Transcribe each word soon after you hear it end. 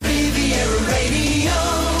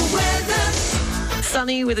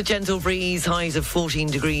Sunny with a gentle breeze, highs of 14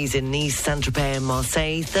 degrees in Nice, Saint-Tropez and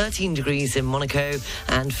Marseille, 13 degrees in Monaco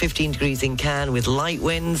and 15 degrees in Cannes with light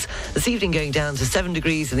winds. This evening going down to 7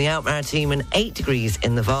 degrees in the Alpes-Maritimes and 8 degrees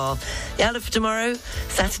in the Var. The outlook for tomorrow,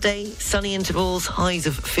 Saturday, sunny intervals, highs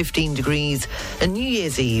of 15 degrees. And New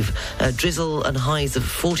Year's Eve, drizzle and highs of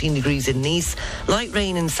 14 degrees in Nice, light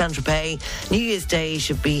rain in Saint-Tropez. New Year's Day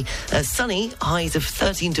should be sunny, highs of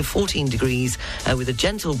 13 to 14 degrees with a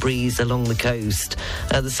gentle breeze along the coast.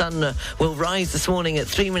 The sun will rise this morning at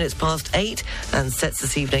 3 minutes past 8 and sets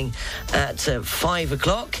this evening at 5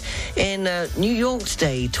 o'clock. In New York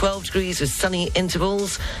today, 12 degrees with sunny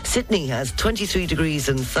intervals. Sydney has 23 degrees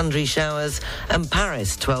and thundery showers. And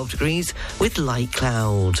Paris, 12 degrees with light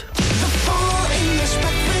cloud. The Full English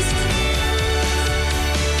Breakfast.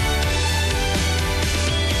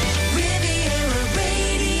 Riviera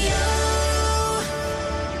Radio.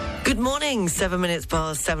 Good morning, 7 minutes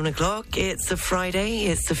past 7 o'clock. It's a Friday.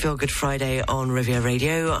 It's the Feel Good Friday on Riviera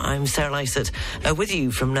Radio. I'm Sarah Lysett with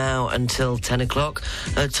you from now until 10 o'clock.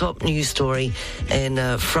 A top news story in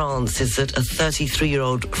France is that a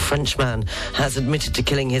 33-year-old Frenchman has admitted to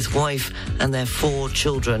killing his wife and their 4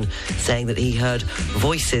 children, saying that he heard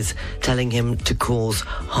voices telling him to cause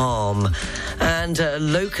harm. And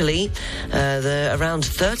locally, around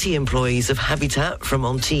 30 employees of Habitat from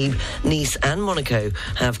Antibes, Nice and Monaco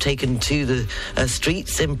have taken to the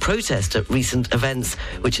streets in protest at recent events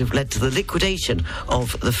which have led to the liquidation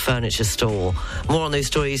of the furniture store. More on those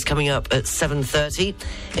stories coming up at 7:30.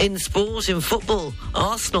 In sport, in football,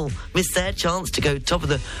 Arsenal missed their chance to go top of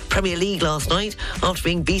the Premier League last night after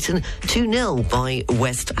being beaten 2-0 by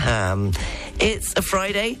West Ham. It's a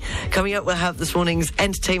Friday. Coming up, we'll have this morning's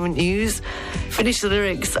entertainment news. Finish the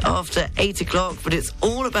lyrics after 8 o'clock, but it's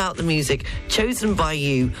all about the music chosen by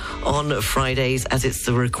you on Fridays, as it's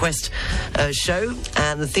the request show.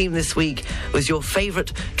 And the theme this week was your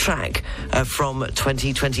favourite track from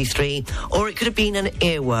 2023, or it could have been an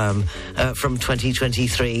earworm from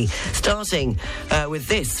 2023. Starting with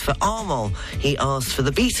this for Armand. He asked for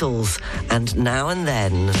the Beatles and Now and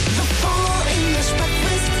Then. The Full English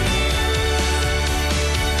Breakfast.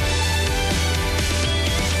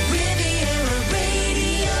 Riviera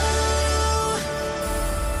Radio.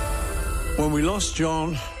 When we lost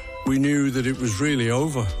John, we knew that it was really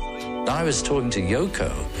over. I was talking to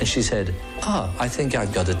Yoko, and she said, I think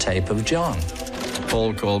I've got a tape of John.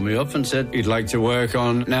 Paul called me up and said he'd like to work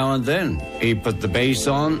on Now and Then. He put the bass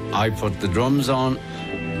on, I put the drums on.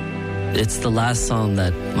 It's the last song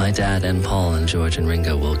that my dad and Paul and George and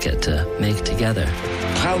Ringo will get to make together.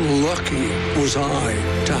 How lucky was I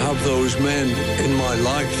to have those men in my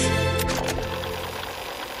life?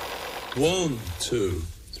 1, 2,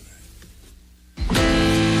 3.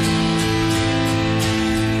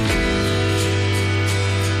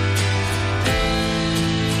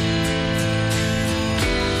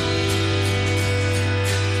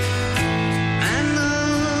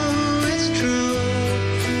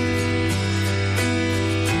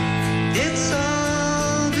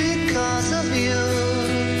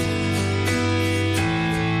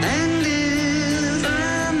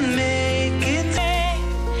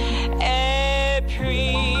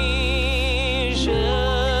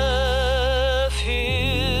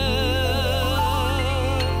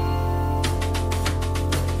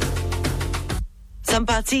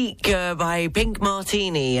 Sympathique by Pink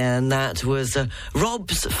Martini, and that was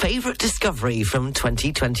Rob's favourite discovery from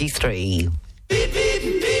 2023. Beep, beep,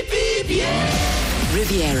 beep, beep, yeah.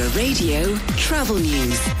 Riviera Radio Travel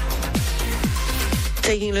News.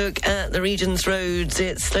 Taking a look at the region's roads,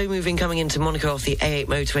 it's slow-moving coming into Monaco off the A8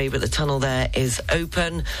 motorway, but the tunnel there is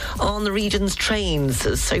open. On the region's trains,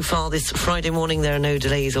 so far this Friday morning, there are no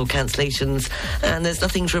delays or cancellations, and there's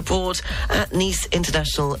nothing to report at Nice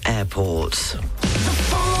International Airport. The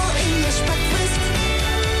Full English Breakfast.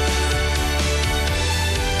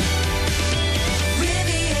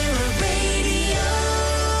 Riviera Radio.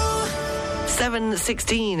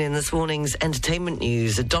 7:16 in this morning's entertainment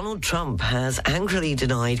news. Donald Trump has angrily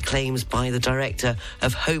denied claims by the director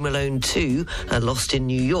of Home Alone 2, Lost in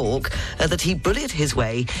New York, that he bullied his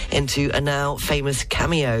way into a now famous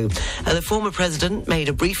cameo. The former president made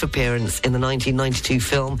a brief appearance in the 1992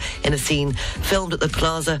 film in a scene filmed at the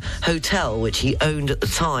Plaza Hotel, which he owned at the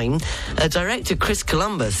time. Director Chris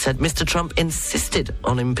Columbus said Mr. Trump insisted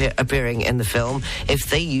on appearing in the film if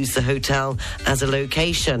they used the hotel as a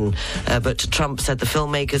location. But Trump said the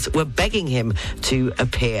filmmakers were begging him to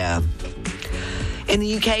appear. In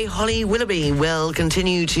the UK, Holly Willoughby will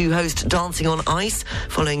continue to host Dancing on Ice,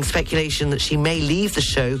 following speculation that she may leave the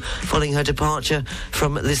show following her departure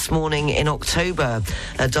from This Morning in October.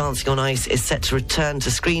 Dancing on Ice is set to return to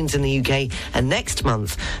screens in the UK next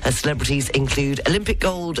month. Celebrities include Olympic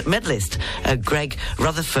gold medalist Greg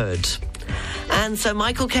Rutherford. And Sir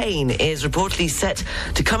Michael Caine is reportedly set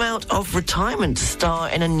to come out of retirement to star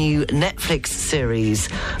in a new Netflix series.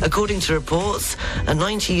 According to reports, a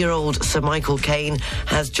 90-year-old Sir Michael Caine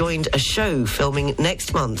has joined a show filming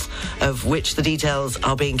next month, of which the details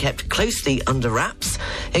are being kept closely under wraps.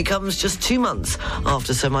 It comes just 2 months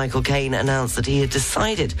after Sir Michael Caine announced that he had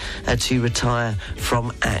decided to retire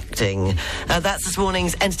from acting. That's this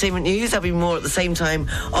morning's entertainment news. There'll be more at the same time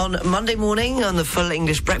on Monday morning on the Full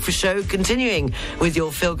English Breakfast Show, continuing with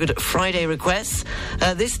your Feel Good Friday requests.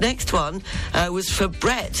 This next one was for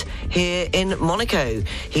Brett here in Monaco.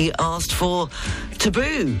 He asked for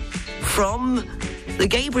Taboo from the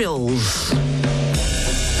Gabriels.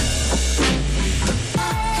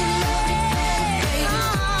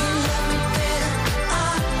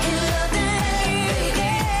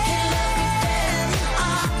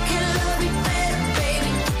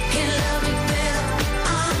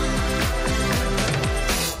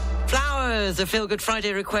 A Feel Good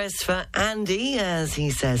Friday request for Andy, as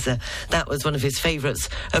he says that was one of his favourites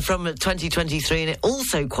from 2023, and it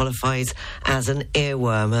also qualifies as an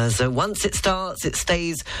earworm. So once it starts, it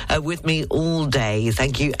stays with me all day.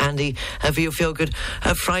 Thank you, Andy, for your Feel Good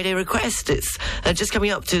Friday request. It's just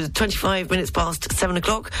coming up to 25 minutes past 7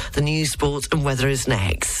 o'clock. The news, sports and weather is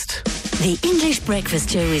next. The English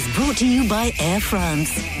Breakfast Show is brought to you by Air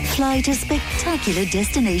France. Fly to spectacular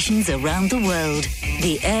destinations around the world.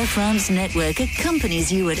 The Air France network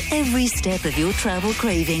accompanies you at every step of your travel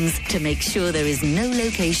cravings to make sure there is no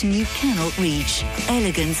location you cannot reach.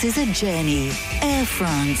 Elegance is a journey. Air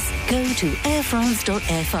France. Go to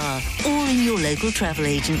airfrance.fr or in your local travel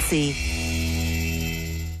agency.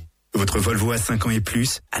 Votre Volvo a 5 ans et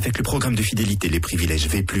plus, avec le programme de fidélité Les Privilèges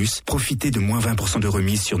V+, profitez de moins 20% de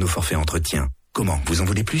remise sur nos forfaits entretien. Comment, vous en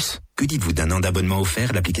voulez plus? Que dites-vous d'un an d'abonnement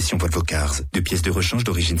offert à l'application Volvo Cars, de pièces de rechange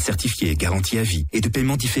d'origine certifiée et garantie à vie, et de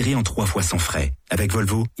paiement différé en 3 fois sans frais? Avec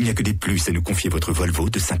Volvo, il n'y a que des plus à nous confier votre Volvo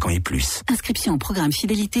de 5 ans et plus. Inscription au programme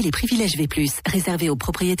Fidélité Les Privilèges V+, réservé aux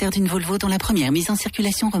propriétaires d'une Volvo dont la première mise en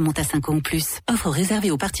circulation remonte à 5 ans ou plus. Offre réservée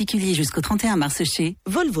aux particuliers jusqu'au 31 mars chez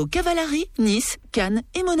Volvo Cavallari, Nice, Cannes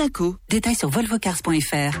et Monaco. Détails sur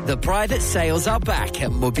volvocars.fr. The private sales are back at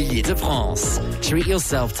Mobilier de France. Treat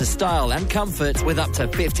yourself to style and comfort with up to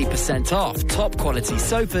 50% off top quality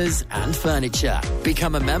sofas and furniture.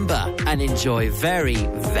 Become a member and enjoy very,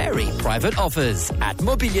 very private offers at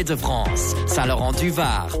Mobilier de France,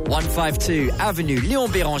 Saint-Laurent-du-Var, 152 avenue Léon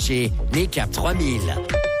Béranger, né Cap 3000.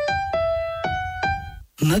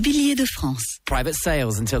 Mobilier de France. Private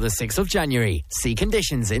sales until the 6th of January. See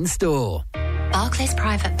conditions in store. Barclays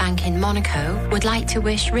Private Bank in Monaco would like to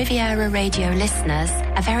wish Riviera Radio listeners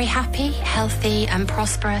a very happy, healthy and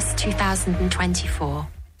prosperous 2024.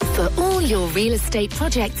 For all your real estate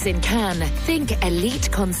projects in Cannes, think Elite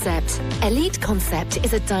Concept. Elite Concept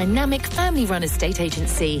is a dynamic family-run estate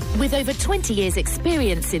agency with over 20 years'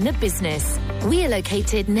 experience in the business. We are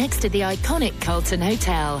located next to the iconic Carlton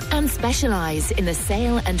Hotel and specialise in the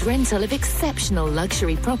sale and rental of exceptional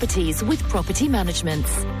luxury properties with property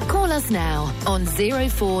managements. Call us now on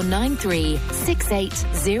 0493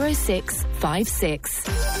 680656.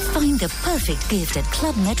 Find the perfect gift at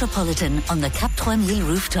Club Metropolitan on the Cap 3000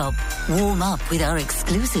 rooftop. Warm up with our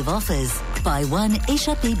exclusive offers. Buy one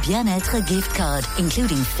Échappée Bien-être gift card,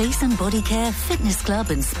 including face and body care, fitness club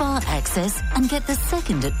and spa access, and get the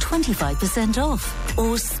second at 25% off.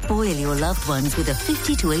 Or spoil your loved ones with a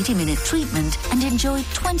 50 to 80 minute treatment and enjoy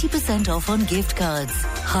 20% off on gift cards.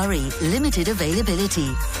 Hurry, limited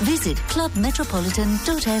availability. Visit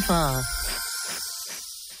clubmetropolitan.fr.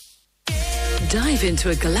 Dive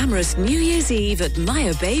into a glamorous New Year's Eve at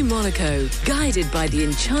Maya Bay, Monaco, guided by the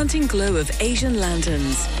enchanting glow of Asian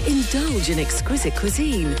lanterns. Indulge in exquisite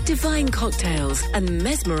cuisine, divine cocktails, and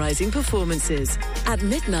mesmerizing performances. At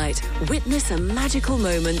midnight, witness a magical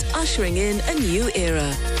moment ushering in a new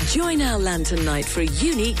era. Join our lantern night for a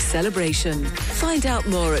unique celebration. Find out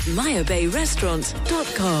more at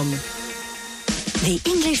mayabayrestaurant.com. The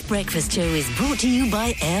English Breakfast Show is brought to you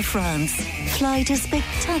by Air France. Fly to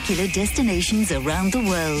spectacular destinations around the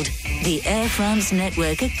world. The Air France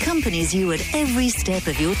network accompanies you at every step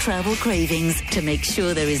of your travel cravings to make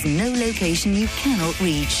sure there is no location you cannot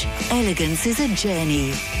reach. Elegance is a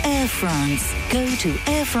journey. Air France. Go to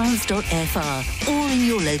airfrance.fr or in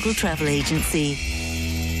your local travel agency.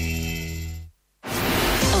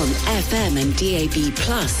 On FM and DAB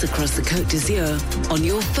Plus across the Côte d'Azur, on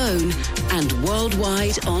your phone and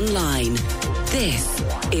worldwide online. This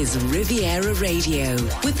is Riviera Radio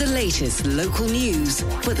with the latest local news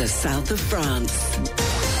for the south of France.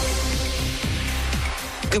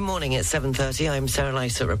 Good morning, it's 7:30. I'm Sarah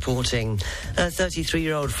Lysett reporting. A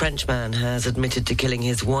 33-year-old French man has admitted to killing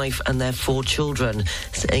his wife and their 4 children,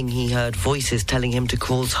 saying he heard voices telling him to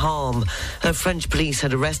cause harm. French police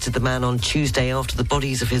had arrested the man on Tuesday after the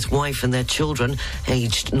bodies of his wife and their children,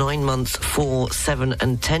 aged 9 months, 4, 7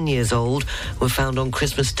 and 10 years old, were found on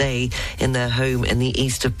Christmas Day in their home in the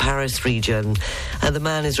east of Paris region. The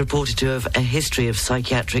man is reported to have a history of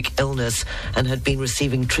psychiatric illness and had been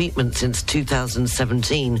receiving treatment since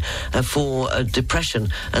 2017. For depression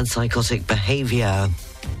and psychotic behaviour.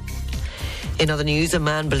 In other news, a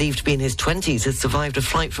man believed to be in his 20s has survived a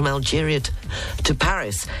flight from Algeria to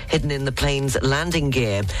Paris, hidden in the plane's landing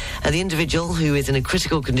gear. The individual, who is in a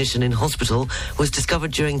critical condition in hospital, was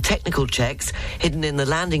discovered during technical checks, hidden in the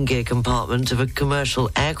landing gear compartment of a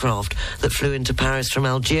commercial aircraft that flew into Paris from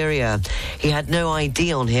Algeria. He had no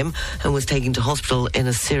ID on him and was taken to hospital in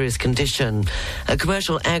a serious condition. A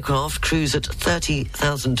commercial aircraft cruise at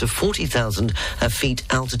 30,000 to 40,000 feet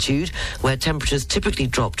altitude, where temperatures typically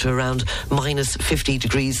drop to around minus 50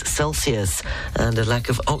 degrees Celsius, and a lack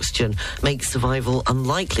of oxygen makes survival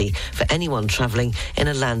unlikely for anyone travelling in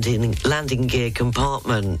a landing gear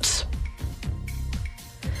compartment.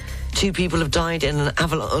 2 people have died in an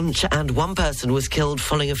avalanche and 1 person was killed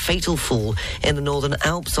following a fatal fall in the Northern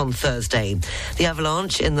Alps on Thursday. The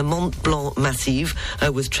avalanche in the Mont Blanc Massif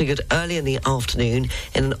was triggered early in the afternoon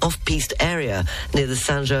in an off-piste area near the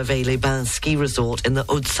Saint-Gervais-les-Bains ski resort in the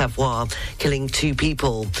Haute-Savoie, killing 2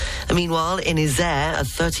 people. Meanwhile, in Isère, a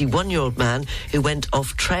 31-year-old man who went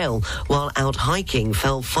off-trail while out hiking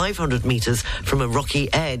fell 500 metres from a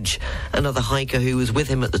rocky edge. Another hiker who was with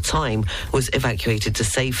him at the time was evacuated to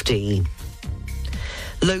safety.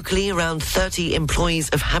 Locally, around 30 employees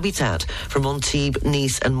of Habitat from Antibes,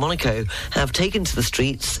 Nice and Monaco have taken to the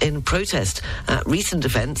streets in protest at recent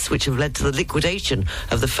events which have led to the liquidation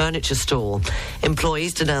of the furniture store.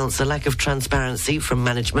 Employees denounce a lack of transparency from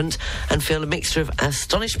management and feel a mixture of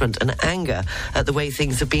astonishment and anger at the way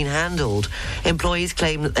things have been handled. Employees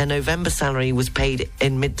claim that their November salary was paid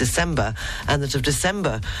in mid-December and that of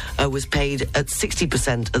December was paid at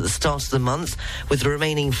 60% at the start of the month, with the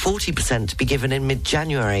remaining 40% to be given in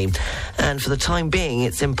mid-January. And for the time being,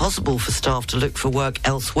 it's impossible for staff to look for work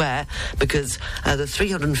elsewhere because the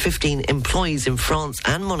 315 employees in France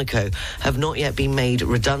and Monaco have not yet been made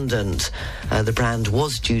redundant. The brand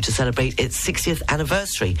was due to celebrate its 60th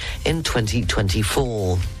anniversary in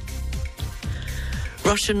 2024.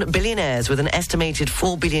 Russian billionaires with an estimated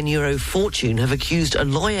 €4 billion fortune have accused a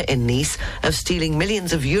lawyer in Nice of stealing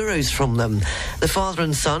millions of euros from them. The father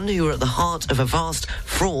and son, who were at the heart of a vast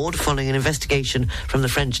fraud following an investigation from the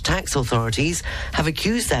French tax authorities, have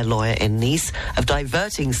accused their lawyer in Nice of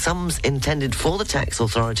diverting sums intended for the tax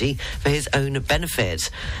authority for his own benefit.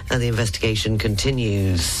 The investigation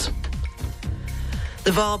continues.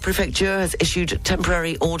 The Var Prefecture has issued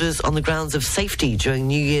temporary orders on the grounds of safety during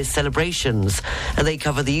New Year's celebrations. They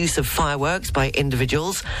cover the use of fireworks by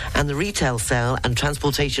individuals and the retail sale and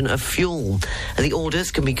transportation of fuel. The orders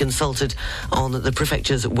can be consulted on the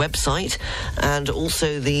Prefecture's website and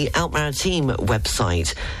also the Alpes-Maritimes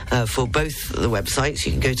website. For both the websites,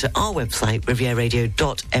 you can go to our website,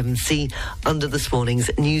 rivieradio.mc, under this morning's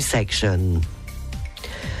news section.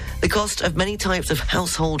 The cost of many types of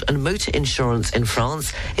household and motor insurance in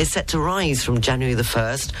France is set to rise from January the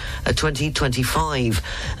 1st, 2025.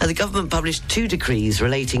 The government published 2 decrees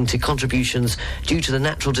relating to contributions due to the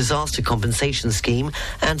Natural Disaster Compensation Scheme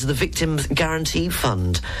and to the Victims Guarantee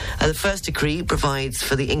Fund. The first decree provides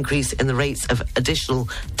for the increase in the rates of additional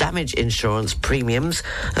damage insurance premiums,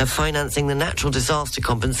 financing the Natural Disaster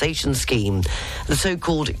Compensation Scheme. The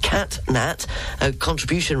so-called CAT-NAT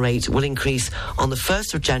contribution rate will increase on the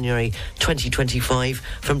 1st of January 2025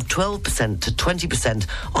 from 12% to 20%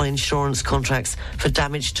 on insurance contracts for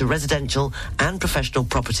damage to residential and professional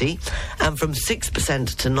property, and from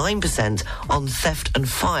 6% to 9% on theft and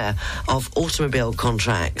fire of automobile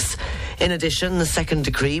contracts. In addition, the second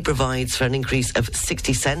decree provides for an increase of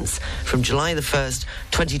 60 cents from July the 1st,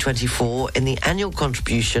 2024 in the annual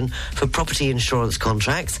contribution for property insurance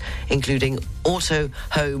contracts, including auto,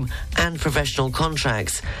 home and professional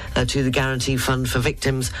contracts, to the Guarantee Fund for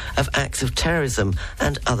Victims of Acts of Terrorism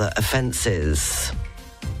and Other Offences.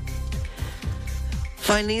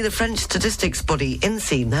 Finally, the French statistics body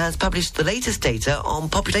INSEE has published the latest data on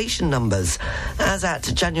population numbers. As at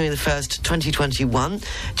January the 1st, 2021,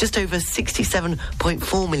 just over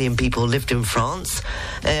 67.4 million people lived in France,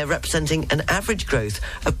 representing an average growth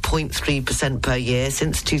of 0.3% per year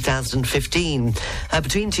since 2015.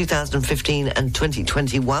 Between 2015 and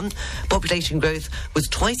 2021, population growth was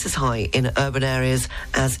twice as high in urban areas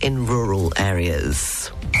as in rural areas.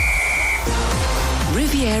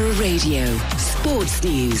 Riviera Radio, Sports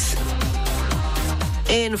News.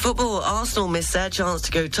 In football, Arsenal missed their chance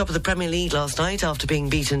to go top of the Premier League last night after being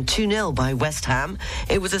beaten 2-0 by West Ham.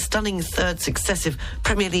 It was a stunning third successive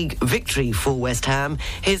Premier League victory for West Ham.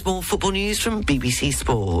 Here's more football news from BBC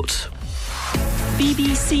Sport.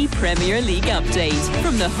 BBC Premier League update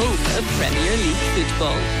from the home of Premier League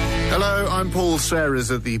football. Hello, I'm Paul Serres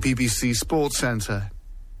at the BBC Sports Centre.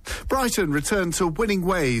 Brighton returned to winning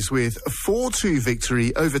ways with a 4-2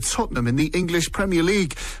 victory over Tottenham in the English Premier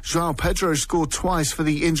League. João Pedro scored twice for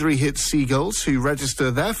the injury-hit Seagulls, who register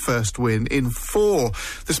their first win in 4.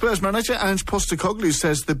 The Spurs manager, Ange Postecoglou,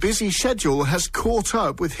 says the busy schedule has caught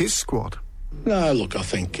up with his squad. No, look, I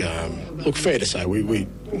think, fair to say, we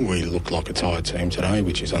look like a tired team today,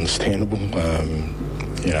 which is understandable. We've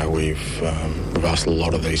asked a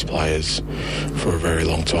lot of these players for a very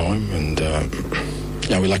long time, and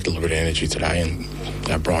we lacked a little bit of energy today, and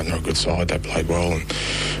Brighton are a good side. They played well, and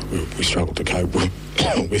we struggled to cope with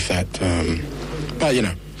that. But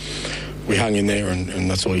we hung in there, and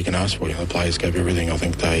that's all you can ask for. The players gave everything. I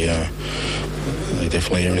think they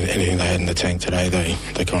definitely, anything they had in the tank today, they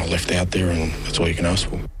kind of left out there, and that's all you can ask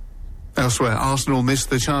for. Elsewhere, Arsenal missed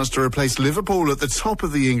the chance to replace Liverpool at the top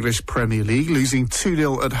of the English Premier League, losing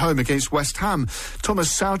 2-0 at home against West Ham.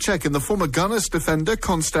 Thomas Soucek and the former Gunners defender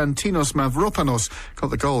Konstantinos Mavropanos got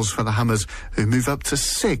the goals for the Hammers, who move up to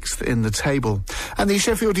 6th in the table. And the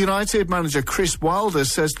Sheffield United manager Chris Wilder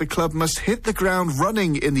says the club must hit the ground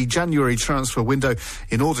running in the January transfer window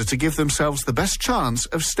in order to give themselves the best chance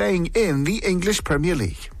of staying in the English Premier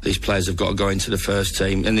League. These players have got to go into the first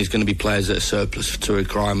team, and there's going to be players that are surplus to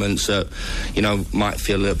requirements that, might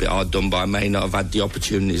feel a little bit hard done by, may not have had the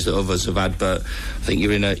opportunities that others have had. But I think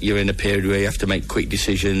you're in a period where you have to make quick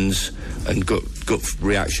decisions and gut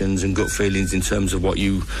reactions and gut feelings in terms of what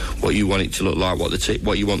you want it to look like,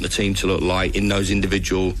 what you want the team to look like in those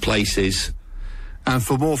individual places. And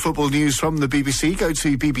for more football news from the BBC, go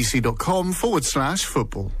to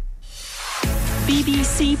bbc.com/football.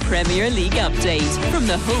 BBC Premier League update from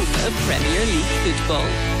the home of Premier League football.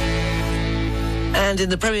 And in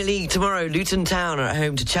the Premier League tomorrow, Luton Town are at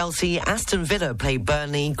home to Chelsea, Aston Villa play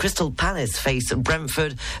Burnley, Crystal Palace face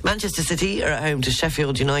Brentford, Manchester City are at home to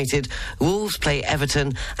Sheffield United, Wolves play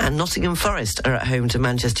Everton, and Nottingham Forest are at home to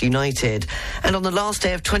Manchester United. And on the last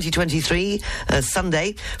day of 2023,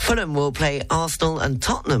 Sunday, Fulham will play Arsenal and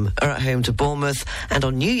Tottenham are at home to Bournemouth, and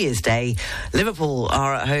on New Year's Day, Liverpool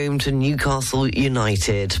are at home to Newcastle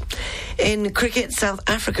United. In cricket, South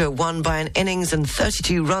Africa won by an innings and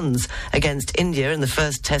 32 runs against India in the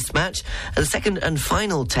first test match. The second and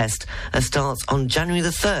final test starts on January the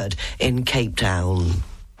 3rd in Cape Town.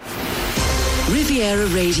 Riviera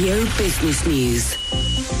Radio Business News.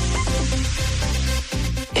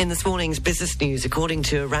 In this morning's business news, according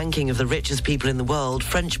to a ranking of the richest people in the world,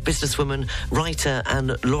 French businesswoman, writer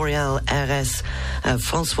and L'Oréal heiress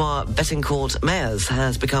Françoise Bettencourt-Meyers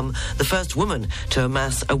has become the first woman to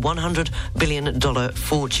amass a $100 billion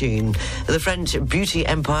fortune. The French beauty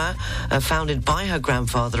empire, founded by her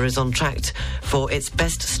grandfather, is on track for its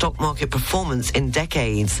best stock market performance in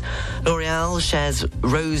decades. L'Oréal shares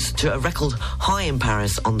rose to a record high in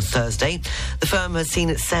Paris on Thursday. The firm has seen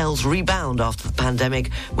its sales rebound after the pandemic,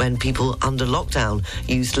 when people under lockdown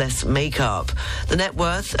used less makeup. The net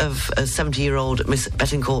worth of 70-year-old Miss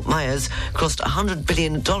Bettencourt-Meyers crossed $100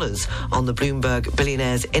 billion on the Bloomberg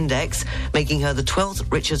Billionaires Index, making her the 12th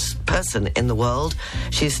richest person in the world.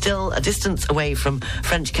 She is still a distance away from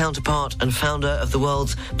French counterpart and founder of the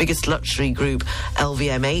world's biggest luxury group,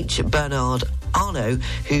 LVMH, Bernard Arnault,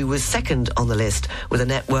 who was second on the list with a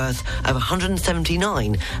net worth of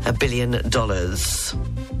 $179 billion.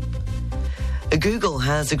 Google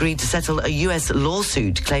has agreed to settle a US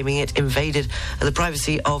lawsuit claiming it invaded the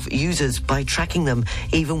privacy of users by tracking them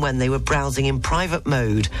even when they were browsing in private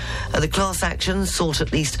mode. The class action sought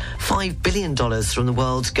at least $5 billion from the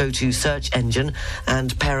world's go-to search engine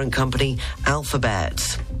and parent company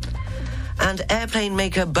Alphabet. And airplane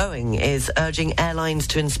maker Boeing is urging airlines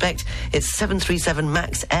to inspect its 737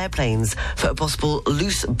 MAX airplanes for a possible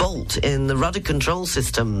loose bolt in the rudder control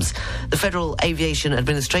systems. The Federal Aviation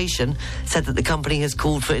Administration said that the company has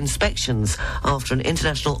called for inspections after an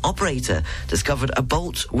international operator discovered a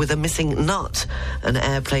bolt with a missing nut. An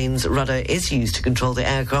airplane's rudder is used to control the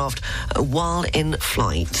aircraft while in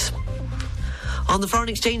flight. On the foreign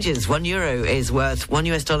exchanges, €1 is worth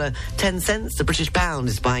 $1 10 cents. The British pound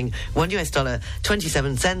is buying $1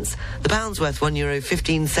 27 cents. The pound's worth €1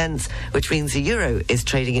 15 cents, which means the euro is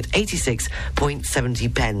trading at 86.70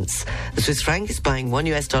 pence. The Swiss franc is buying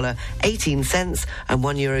 $1 18 cents and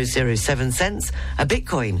 €1 07 cents. A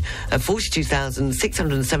Bitcoin at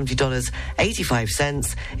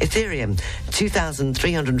 $42,670.85. Ethereum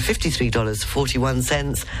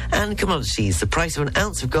 $2,353.41. And commodities, the price of an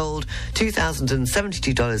ounce of gold $2,072.67,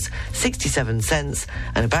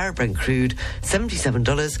 and a barrel of Brent crude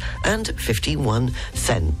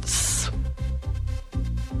 $77.51.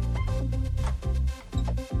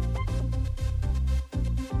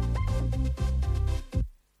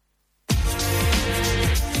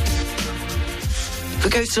 For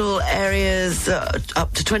coastal areas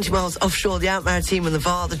up to 20 miles offshore, the Out-Maritime and the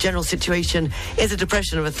VAR, the general situation is a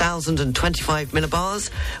depression of 1,025 millibars.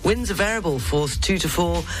 Winds are variable, force 2 to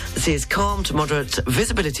 4. The sea is calm to moderate,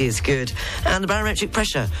 visibility is good, and the barometric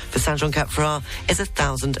pressure for Saint-Jean-Cap-Ferrat is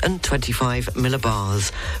 1,025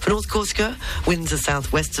 millibars. For North Corsica, winds are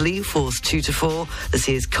southwesterly, force 2 to 4. The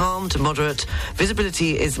sea is calm to moderate,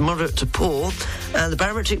 visibility is moderate to poor, and the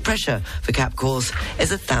barometric pressure for Cap Corse is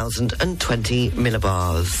 1,020 millibars.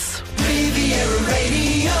 Riviera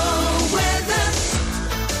Radio weather.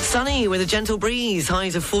 Sunny with a gentle breeze,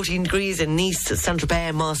 highs of 14 degrees in Nice, Saint-Tropez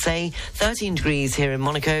and Marseille, 13 degrees here in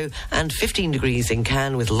Monaco, and 15 degrees in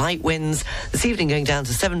Cannes with light winds. This evening going down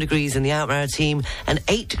to 7 degrees in the Out-Maritime and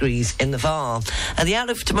 8 degrees in the VAR. And the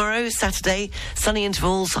outlook for tomorrow, Saturday, sunny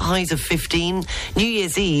intervals, highs of 15. New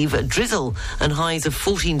Year's Eve, drizzle and highs of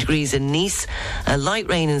 14 degrees in Nice, light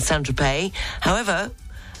rain in Saint-Tropez. However,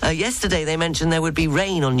 yesterday they mentioned there would be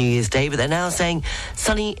rain on New Year's Day, but they're now saying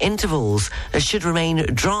sunny intervals should remain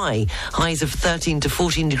dry. Highs of 13 to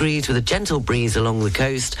 14 degrees with a gentle breeze along the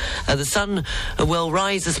coast. The sun will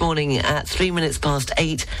rise this morning at 3 minutes past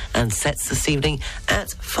 8 and sets this evening at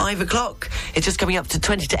 5 o'clock. It's just coming up to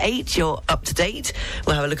 20 to 8. You're up to date.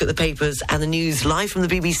 We'll have a look at the papers and the news live from the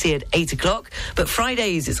BBC at 8 o'clock. But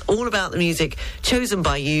Fridays, it's all about the music chosen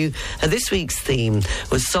by you. This week's theme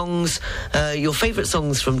was songs, your favourite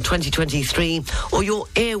songs from 2023, or your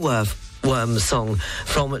earworm song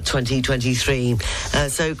from 2023.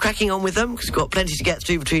 So cracking on with them, because we've got plenty to get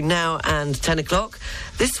through between now and 10 o'clock.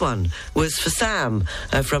 This one was for Sam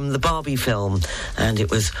from the Barbie film, and it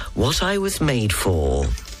was What I Was Made For.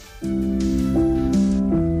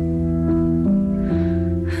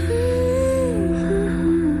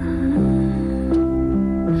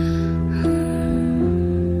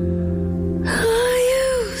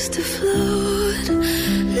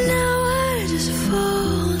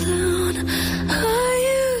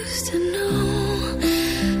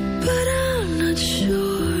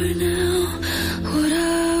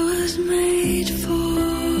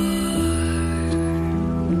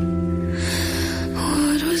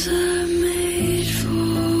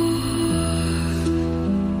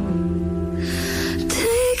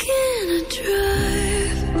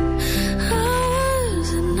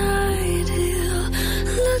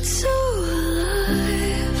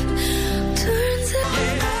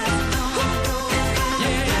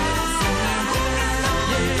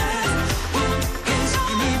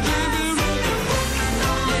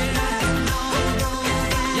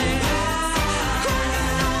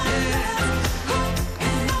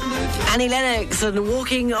 Annie Lennox and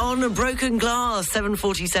Walking on Broken Glass,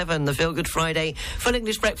 7:47, the Feel Good Friday Full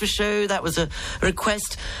English Breakfast Show. That was a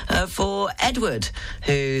request for Edward,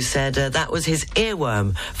 who said that was his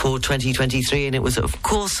earworm for 2023, and it was, of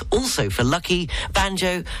course, also for Lucky,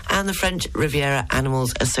 Banjo, and the French Riviera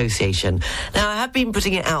Animals Association. Now, I have been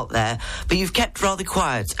putting it out there, but you've kept rather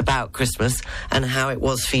quiet about Christmas and how it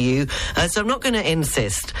was for you, so I'm not going to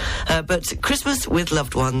insist. But Christmas with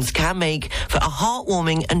loved ones can make for a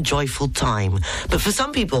heartwarming and joyful time. But for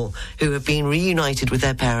some people who have been reunited with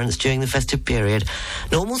their parents during the festive period,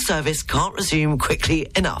 normal service can't resume quickly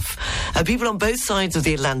enough. People on both sides of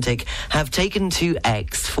the Atlantic have taken to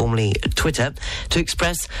X, formerly Twitter, to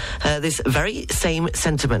express this very same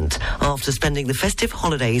sentiment after spending the festive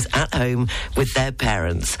holidays at home with their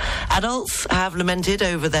parents. Adults have lamented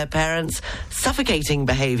over their parents' suffocating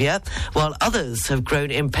behaviour, while others have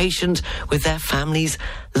grown impatient with their families'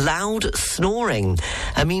 loud snoring.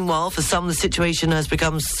 Meanwhile, for some, the situation has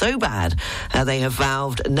become so bad they have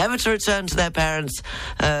vowed never to return to their parents'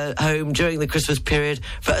 home during the Christmas period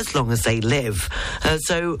for as long as they live.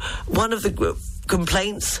 So one of the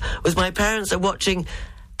complaints was my parents are watching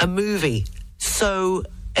a movie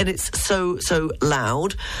and it's so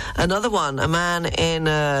loud. Another one, a man in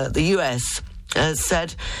the US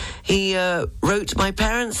said he wrote, "My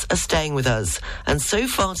parents are staying with us, and so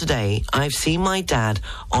far today I've seen my dad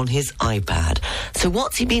on his iPad." So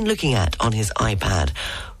what's he been looking at on his iPad?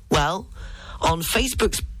 Well, on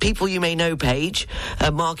Facebook's People You May Know page,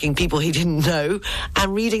 marking people he didn't know,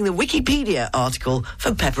 and reading the Wikipedia article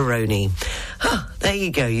for pepperoni. There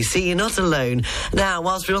you go. You see, you're not alone. Now,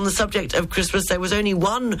 whilst we're on the subject of Christmas, there was only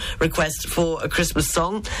one request for a Christmas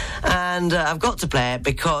song, and I've got to play it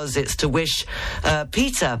because it's to wish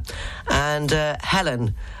Peter and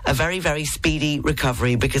Helen a very, very speedy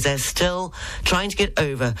recovery, because they're still trying to get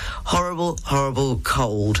over horrible, horrible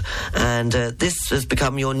cold. And this has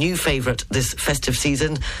become your new favourite this festive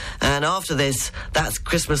season. And after this, that's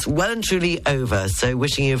Christmas well and truly over. So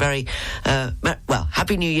wishing you a very,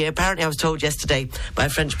 Happy New Year. Apparently I was told yesterday by a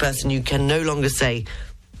French person you can no longer say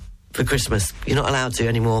for Christmas. You're not allowed to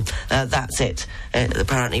anymore. That's it. It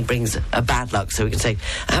apparently brings a bad luck, so we can say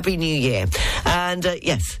Happy New Year. And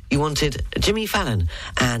yes, you wanted Jimmy Fallon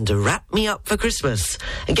and Wrap Me Up for Christmas.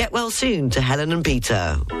 And get well soon to Helen and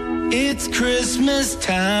Peter. It's Christmas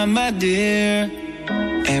time, my dear,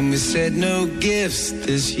 and we said no gifts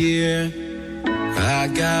this year. I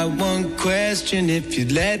got one question, if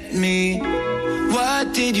you'd let me.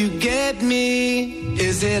 What did you get me?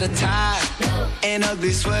 Is it a tie, an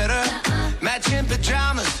ugly sweater, matching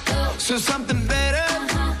pajamas, so something better?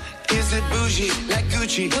 Is it bougie, like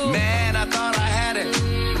Gucci? Man, I thought I had it.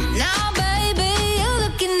 Now, baby, you're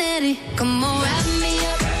looking at it. Come on, wrap me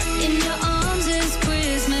up in your arms, it's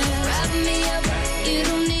Christmas. Wrap me up, you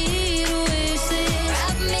don't need a wish list.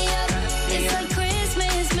 Wrap me up, it's like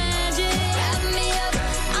Christmas magic. Wrap me up,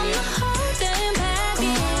 I'm the whole damn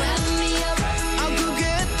package. Wrap me up, I'll go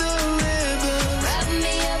get the ribbon. wrap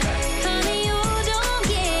me up, honey, you don't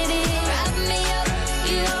get it. Wrap me up,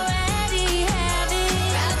 you already have it.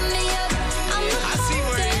 Wrap me up, I'm the I see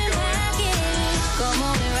whole where you're damn going. package. Come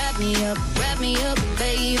on and wrap me up,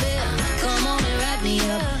 baby. Come on and wrap me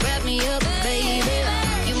up, baby.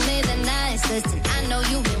 You made the nice listen, I know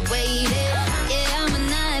you've been waiting. Yeah, I'm a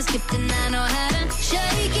nice gift and I know how to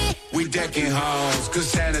shake it. We decking halls, cause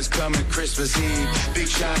Santa's coming Christmas Eve. Big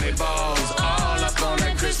shiny balls, all up on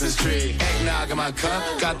that Christmas tree. Eggnog in my cup,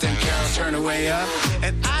 got them carols turned way up.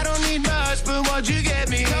 And I don't need much, but what'd you get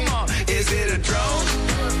me? Come on, is it a drone?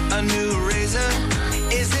 A new razor?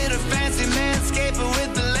 Is it a fancy landscaper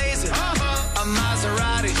with the laser? A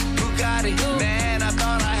Maserati, Bugatti, man, I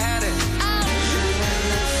thought I had it.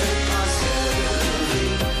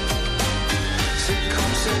 C'est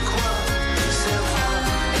comme c'est quoi, c'est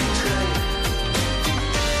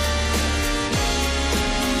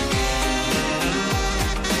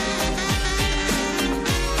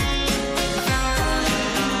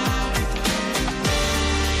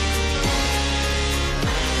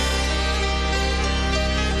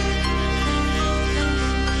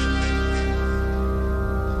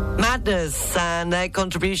Madness and their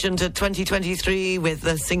contribution to 2023 with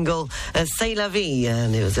the single C'est la vie,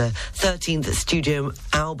 and it was a 13th studio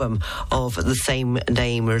album of the same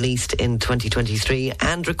name released in 2023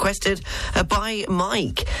 and requested by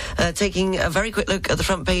Mike. Taking a very quick look at the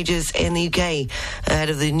front pages in the UK ahead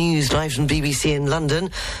of the news live from BBC in London.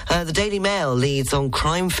 The Daily Mail leads on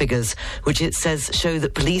crime figures, which it says show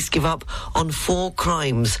that police give up on 4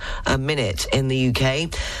 crimes a minute in the UK.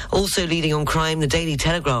 Also leading on crime, the Daily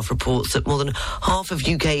Telegraph reports that more than half of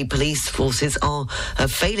UK police forces are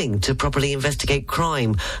failing to properly investigate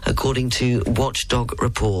crime, according to Watchdog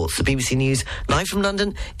reports. The BBC News live from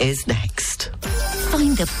London is next.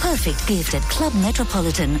 Find the perfect gift at Club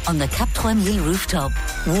Metropolitan on the Cap 3000 rooftop.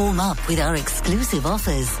 Warm up with our exclusive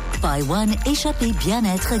offers. Buy one Échappée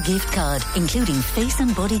Bien-être gift card, including face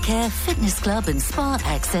and body care, fitness club and spa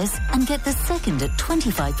access, and get the second at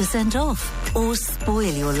 25% off. Or spoil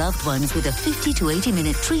your loved ones with a 50 to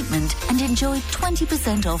 80-minute treatment and enjoy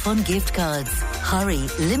 20% off on gift cards. Hurry,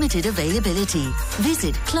 limited availability.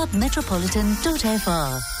 Visit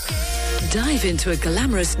clubmetropolitan.fr. Dive into a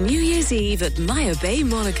glamorous New Year's Eve at Maya Bay,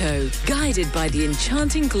 Monaco, guided by the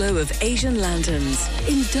enchanting glow of Asian lanterns.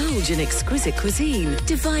 Indulge in exquisite cuisine,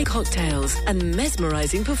 divine cocktails, and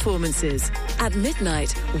mesmerizing performances. At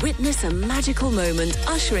midnight, witness a magical moment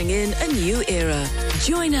ushering in a new era.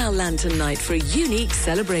 Join our lantern night for a unique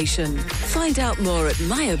celebration. Find out more at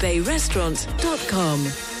mayabayrestaurant.com.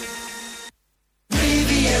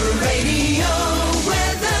 Riviera.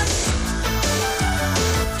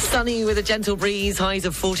 Sunny with a gentle breeze, highs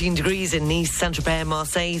of 14 degrees in Nice, Saint-Tropez,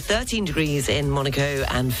 Marseille, 13 degrees in Monaco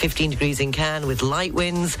and 15 degrees in Cannes with light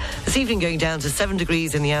winds. This evening going down to 7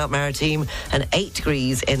 degrees in the Alpes-Maritimes and 8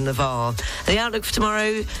 degrees in the Var. The outlook for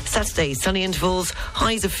tomorrow, Saturday, sunny intervals,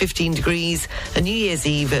 highs of 15 degrees. A New Year's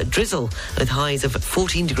Eve drizzle with highs of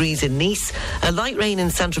 14 degrees in Nice. A light rain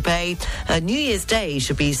in Saint-Tropez. New Year's Day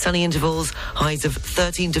should be sunny intervals, highs of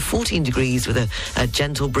 13 to 14 degrees with a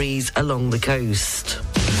gentle breeze along the coast.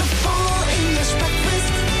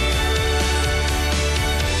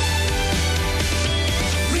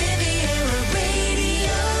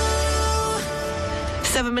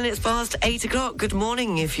 7 minutes past 8 o'clock. Good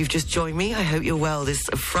morning. If you've just joined me, I hope you're well this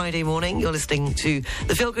Friday morning. You're listening to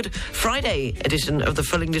the Feel Good Friday edition of the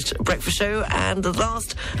Full English Breakfast Show and the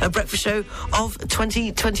last breakfast show of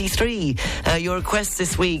 2023. Your requests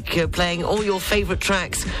this week, playing all your favourite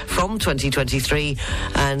tracks from 2023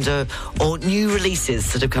 and or new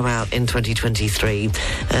releases that have come out in 2023.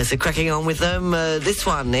 So cracking on with them. This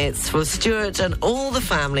one, it's for Stuart and all the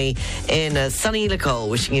family in sunny Le Col,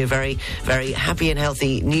 wishing you a very, very happy and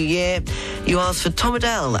healthy New Year. You asked for Tom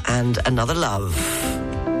Adele and Another Love.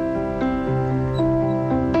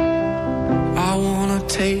 I wanna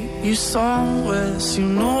take you somewhere, so you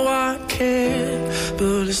know I care,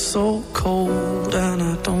 but it's so cold and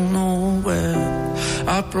I don't know where.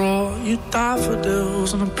 I brought you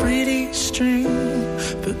daffodils on a pretty string,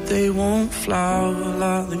 but they won't flower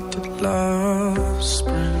like they did last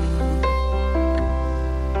spring.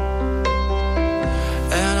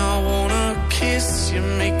 And I wanna kiss you,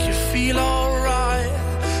 make you feel alright.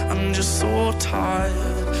 I'm just so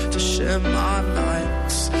tired to share my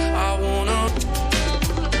nights. I wanna.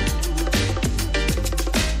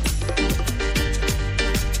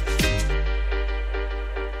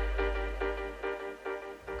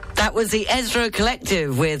 That was the Ezra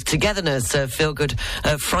Collective with Togetherness, a feel-good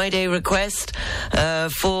Friday request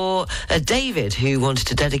for David, who wanted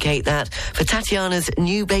to dedicate that for Tatiana's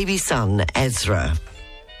new baby son, Ezra.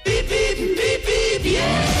 Beep, beep, beep, beep,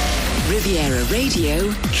 yeah. Riviera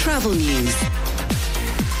Radio Travel News.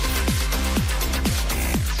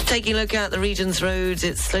 Taking a look at the region's roads,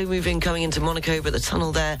 it's slow moving coming into Monaco, but the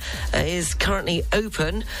tunnel there is currently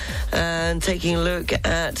open. And taking a look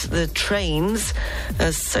at the trains,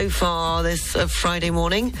 so far this Friday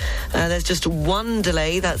morning, there's just one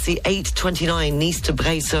delay. That's the 8:29 Nice to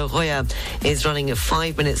Breil-sur-Roya is running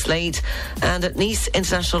 5 minutes late. And at Nice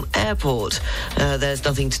International Airport, there's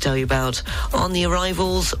nothing to tell you about on the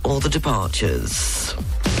arrivals or the departures.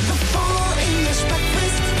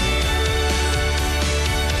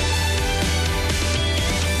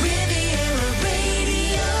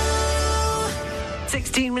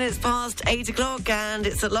 16 minutes past 8 o'clock, and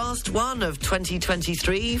it's the last one of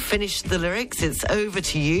 2023. Finish the lyrics. It's over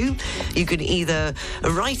to you. You can either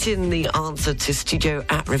write in the answer to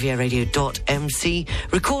studio@rivieradio.mc,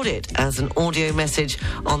 record it as an audio message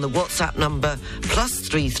on the WhatsApp number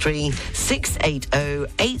 +33 680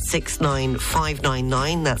 869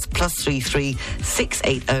 599. That's +33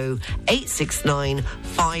 680 869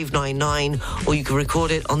 599. Or you can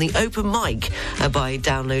record it on the open mic by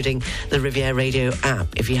downloading the Riviera Radio app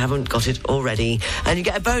if you haven't got it already. And you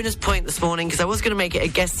get a bonus point this morning because I was going to make it a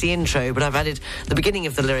guess the intro, but I've added the beginning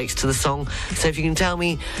of the lyrics to the song. So if you can tell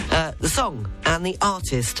me the song and the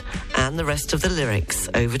artist and the rest of the lyrics,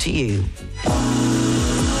 over to you.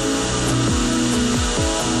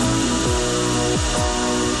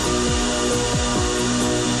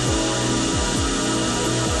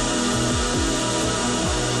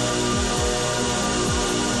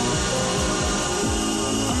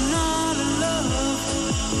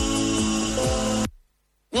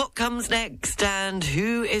 What comes next and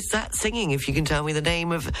who is that singing? If you can tell me the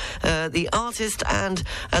name of the artist and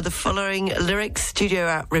the following lyrics,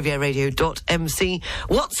 studio@rivieradio.mc.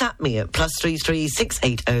 WhatsApp me at +33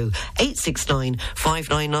 680 869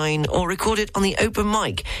 599 or record it on the open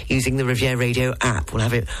mic using the Riviera Radio app. We'll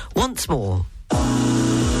have it once more.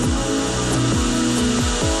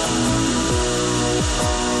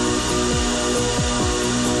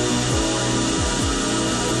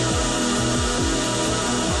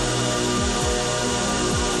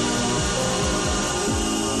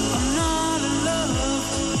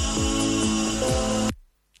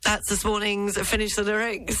 That's this morning's Finish the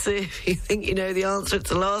Lyrics. If you think you know the answer, it's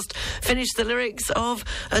the last Finish the Lyrics of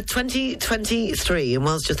 2023. And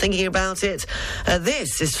whilst you're thinking about it,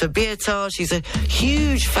 this is for Beata. She's a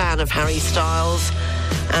huge fan of Harry Styles.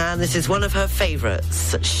 And this is one of her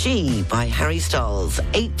favourites, She by Harry Styles.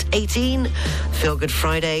 8:18, Feel Good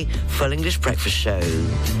Friday, Full English Breakfast Show.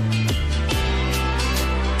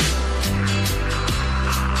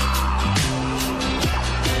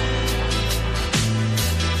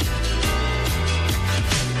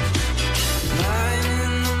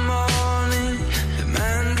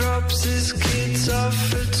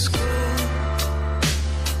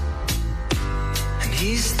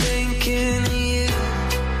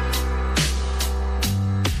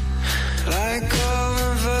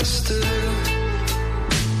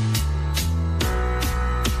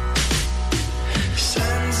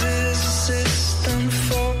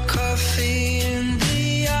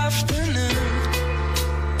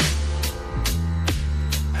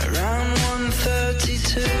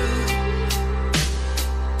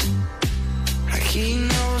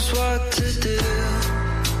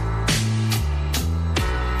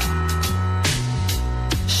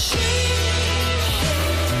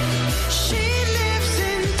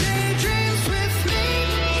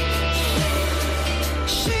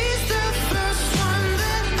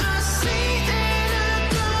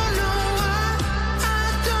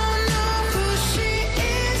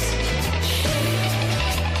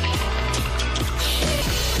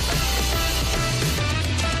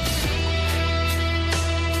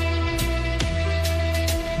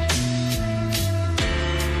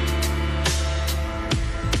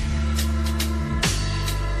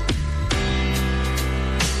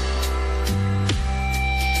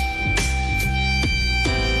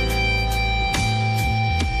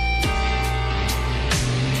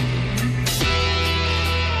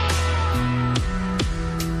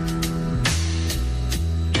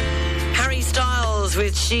 Beatles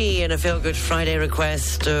with She and a Feel Good Friday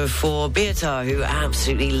request for Beata, who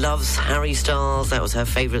absolutely loves Harry Styles. That was her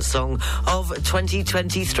favourite song of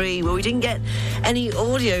 2023. Well, we didn't get any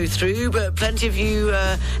audio through, but plenty of you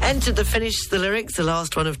entered the Finish the Lyrics, the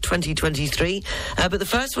last one of 2023. But the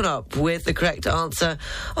first one up with the correct answer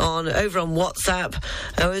over on WhatsApp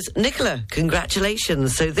was Nicola.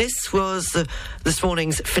 Congratulations. So this was this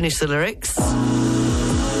morning's Finish the Lyrics.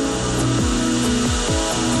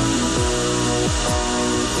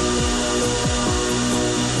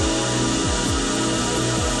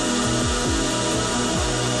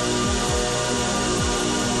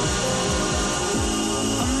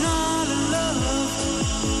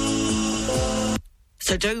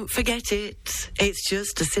 So don't forget it. It's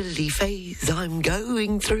just a silly phase I'm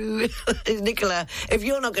going through. Nicola, if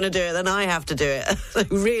you're not going to do it, then I have to do it. I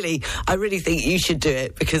really think you should do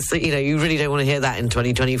it because, you really don't want to hear that in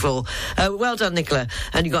 2024. Well done, Nicola.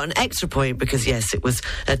 And you got an extra point because, yes, it was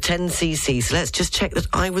a 10cc. So let's just check that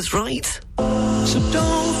I was right. So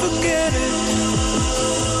don't forget it.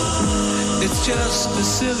 It's just a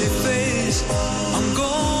silly phase I'm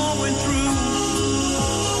going through.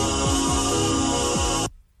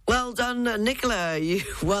 Well done, Nicola. You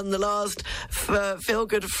won the last Feel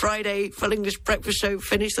Good Friday Full English Breakfast Show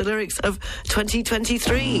Finish the Lyrics of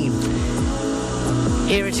 2023.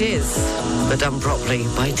 Here it is, but done properly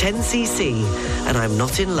by 10cc, and I'm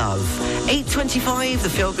Not in Love. 8:25, the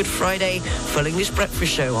Feel Good Friday Full English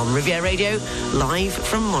Breakfast Show on Riviera Radio, live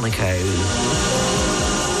from Monaco.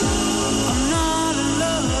 I'm not in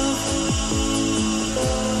love,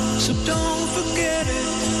 so don't forget it.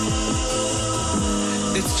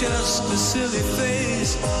 It's just a silly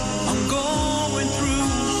phase I'm going through.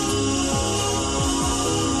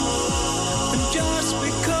 And just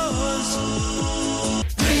because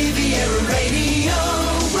Riviera Radio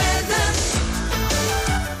weather.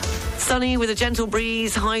 Sunny with a gentle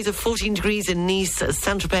breeze, highs of 14 degrees in Nice,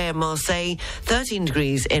 Saint-Tropez and Marseille, 13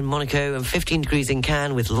 degrees in Monaco and 15 degrees in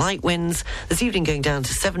Cannes with light winds. This evening going down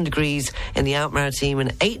to 7 degrees in the Alpes-Maritimes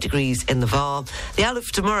and 8 degrees in the Var. The outlook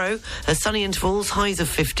for tomorrow, sunny intervals, highs of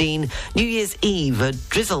 15. New Year's Eve, a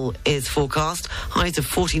drizzle is forecast, highs of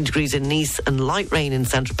 14 degrees in Nice and light rain in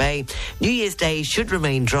Saint-Tropez. New Year's Day should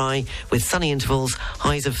remain dry with sunny intervals,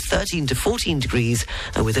 highs of 13 to 14 degrees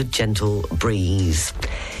with a gentle breeze.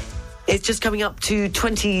 It's just coming up to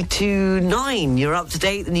 20 to 9. You're up to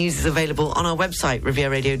date. The news is available on our website,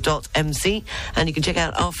 rivieradio.mc, and you can check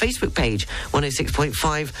out our Facebook page,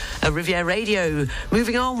 106.5 Riviera Radio.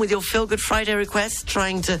 Moving on with your Feel Good Friday requests,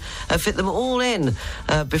 trying to fit them all in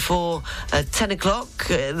before 10 o'clock.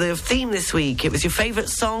 The theme this week, it was your favourite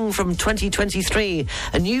song from 2023,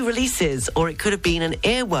 new releases, or it could have been an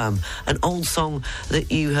earworm, an old song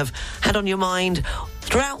that you have had on your mind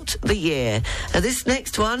throughout the year. This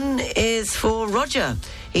next one is for Roger.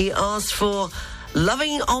 He asked for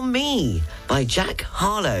Loving on Me by Jack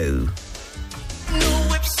Harlow. No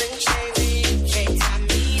whips and chains, you can't tie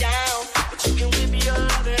me down, but you can whip your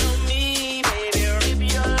loving on me, baby. Whip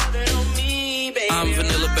your loving on me, baby. I'm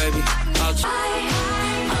vanilla, baby. I'm the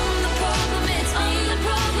problem, it's me. I'm the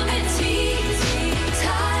problem, it's me.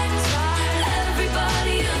 Times,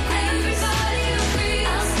 everybody agree.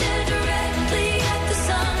 I'll stare directly at the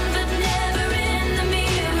sun, but never in the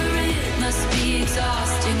mirror. It must be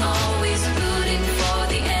exhausting, always rooting for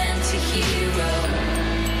the anti-hero.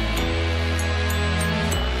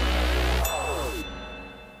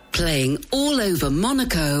 Playing all over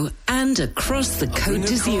Monaco and across the Côte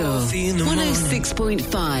d'Azur.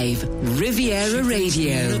 106.5 Riviera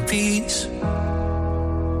Radio.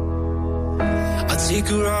 I take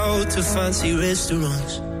her out to fancy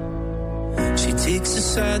restaurants. She takes the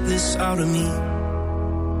sadness out of me.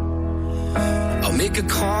 I'll make her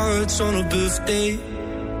cards on her birthday.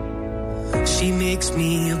 She makes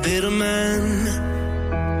me a better man.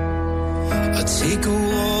 I take her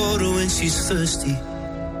water when she's thirsty.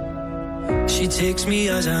 She takes me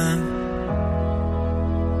as I am.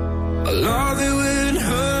 I love it when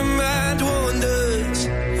her mind wanders,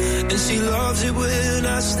 and she loves it when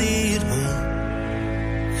I stay at home.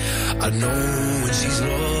 I know when she's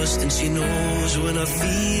lost, and she knows when I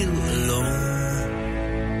feel alone.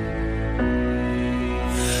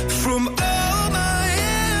 From all my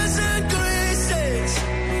airs and graces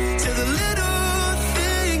to the little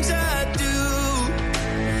things I do,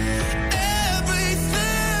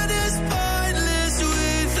 everything is pointless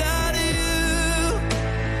without you.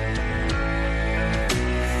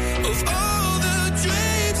 Of all the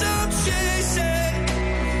dreams I'm chasing,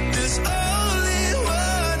 there's only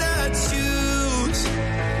one I choose.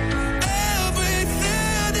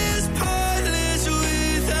 Everything is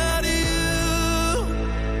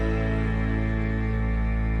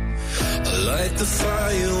light the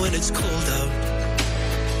fire when it's cold out,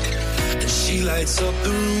 and she lights up the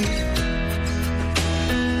room.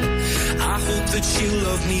 I hope that she'll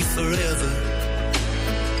love me forever.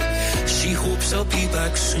 She hopes I'll be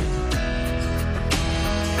back soon.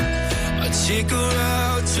 I take her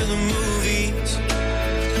out to the movies.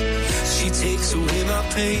 She takes away my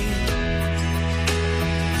pain.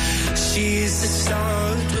 She's the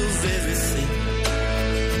start of everything,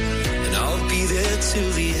 and I'll be there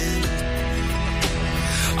till the end.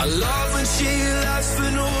 I love when she laughs for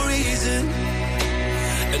no reason,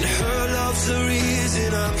 and her love's the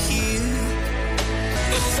reason I'm here.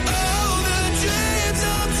 Of all the dreams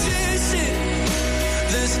I'm chasing,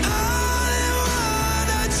 there's only one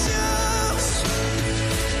I choose.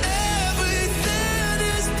 Everything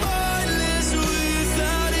is pointless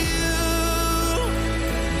without you.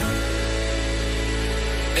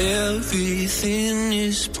 Everything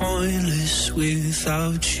is pointless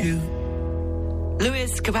without you.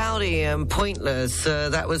 Lewis Capaldi and Pointless.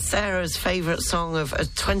 That was Sarah's favourite song of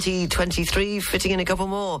 2023, fitting in a couple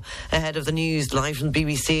more ahead of the news live from the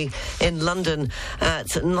BBC in London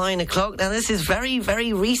at 9 o'clock. Now, this is very,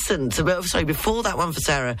 very recent. Sorry, before that one for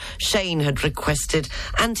Sarah, Shane had requested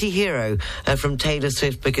Anti-Hero from Taylor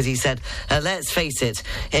Swift because he said, let's face it,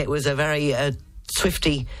 it was a very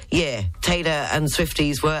Swiftie year. Taylor and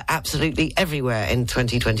Swifties were absolutely everywhere in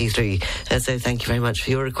 2023. So thank you very much for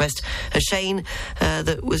your request. Shane,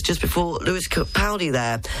 that was just before Lewis Capaldi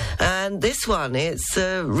there. And this one, it's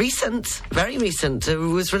recent, very recent. It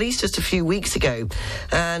was released just a few weeks ago.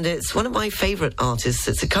 And it's one of my favourite artists.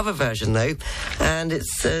 It's a cover version, though. And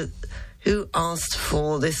it's... who asked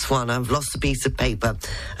for this one? I've lost a piece of paper.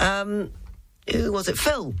 Who was it?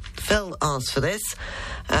 Phil. Phil asked for this.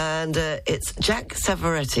 And it's Jack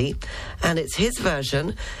Savaretti. And it's his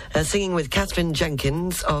version, singing with Catherine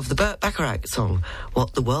Jenkins, of the Burt Bacharach song,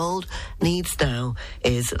 What the World Needs Now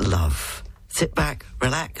Is Love. Sit back,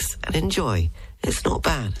 relax, and enjoy. It's not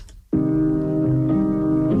bad.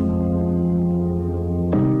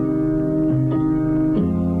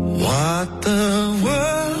 What the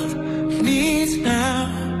world needs now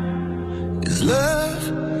is love,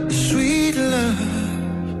 sweet love.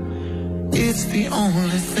 It's the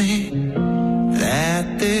only thing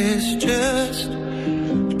that there's just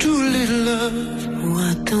too little of.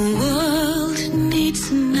 What the world needs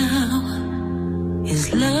now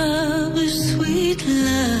is love, sweet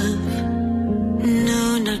love.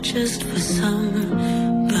 No, not just for some,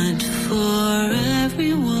 but for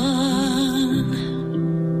everyone.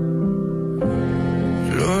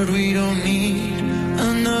 Lord, we don't need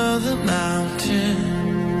another mountain.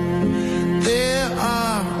 There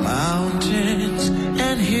are mountains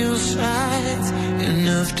and hillsides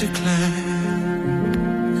enough to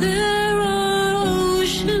climb. There are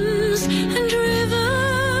oceans and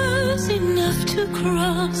rivers enough to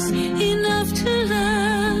cross, enough to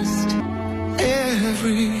last.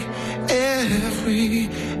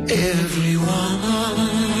 Everyone.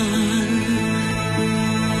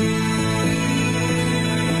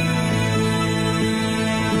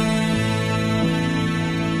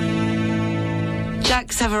 Jack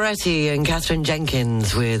Savaretti and Catherine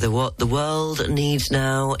Jenkins with What the World Needs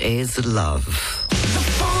Now Is Love.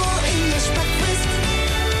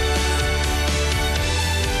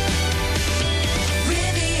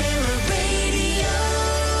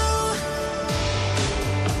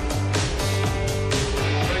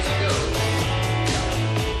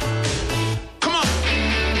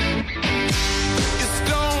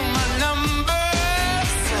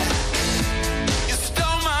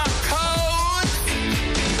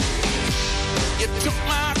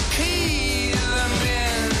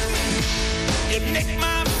 You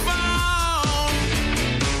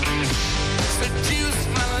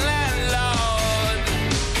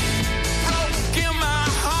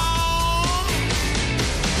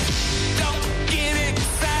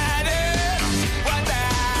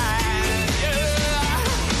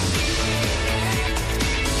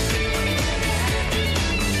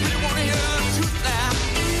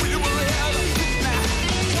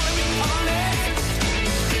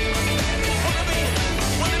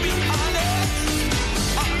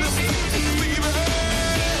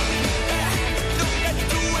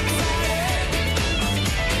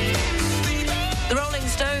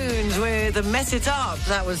with Mess It Up.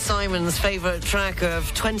 That was Simon's favourite track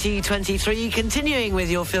of 2023. Continuing with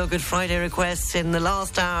your Feel Good Friday requests in the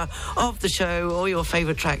last hour of the show, all your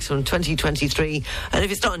favourite tracks from 2023. And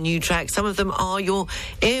if it's not a new track, some of them are your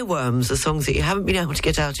earworms, the songs that you haven't been able to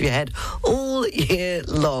get out of your head all year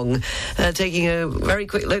long. Taking a very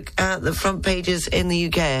quick look at the front pages in the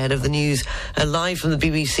UK ahead of the news live from the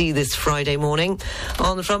BBC this Friday morning.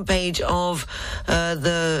 On the front page of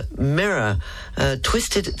the Mirror,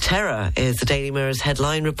 Twisted Terror is the Daily Mirror's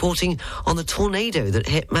headline, reporting on the tornado that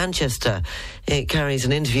hit Manchester. It carries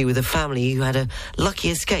an interview with a family who had a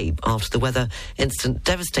lucky escape after the weather incident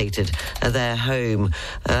devastated their home.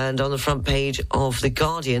 And on the front page of The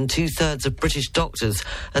Guardian, 2/3 of British doctors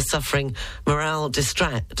are suffering morale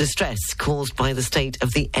distress caused by the state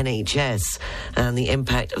of the NHS and the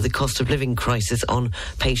impact of the cost of living crisis on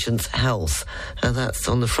patients' health. And that's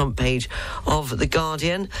on the front page of The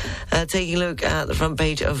Guardian. Taking a look at the front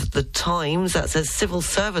page of The Times, that says civil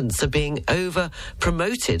servants are being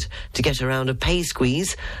over-promoted to get around a pay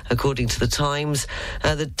squeeze, according to The Times.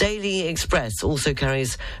 The Daily Express also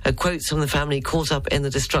carries quotes from the family caught up in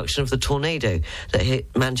the destruction of the tornado that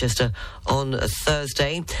hit Manchester on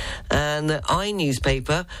Thursday. And the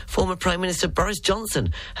newspaper, former Prime Minister Boris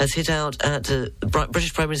Johnson has hit out at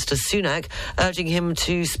British Prime Minister Sunak, urging him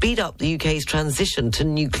to speed up the UK's transition to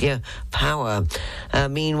nuclear power.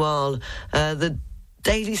 Meanwhile, the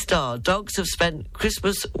Daily Star, dogs have spent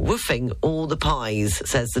Christmas woofing all the pies,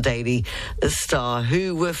 says the Daily Star.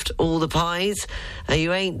 Who woofed all the pies?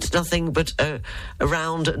 You ain't nothing but a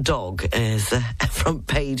round dog, is the front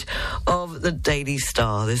page of the Daily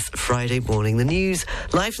Star this Friday morning. The news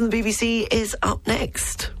live from the BBC is up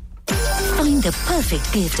next. Find the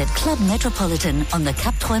perfect gift at Club Metropolitan on the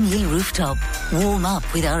Cap 3000 rooftop. Warm up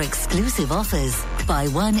with our exclusive offers. Buy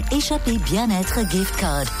one Échappée Bien-être gift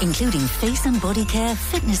card, including face and body care,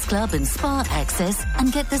 fitness club and spa access,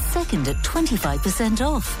 and get the second at 25%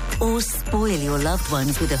 off. Or spoil your loved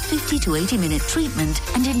ones with a 50 to 80 minute treatment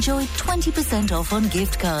and enjoy 20% off on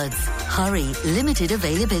gift cards. Hurry, limited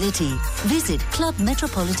availability. Visit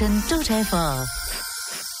clubmetropolitan.fr.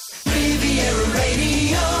 Riviera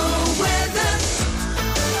Radio weather.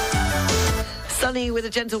 Sunny with a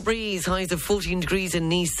gentle breeze, highs of 14 degrees in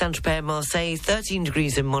Nice, Saint-Tropez, Marseille, 13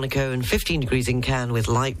 degrees in Monaco and 15 degrees in Cannes with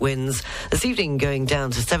light winds. This evening going down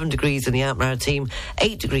to 7 degrees in the Alpes-Maritimes,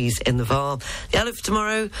 8 degrees in the Var. The outlook for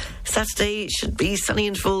tomorrow, Saturday, should be sunny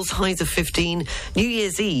intervals, highs of 15. New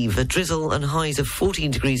Year's Eve, a drizzle and highs of 14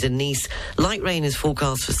 degrees in Nice. Light rain is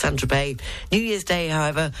forecast for Saint-Tropez. New Year's Day,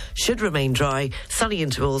 however, should remain dry, sunny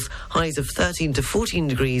intervals, highs of 13 to 14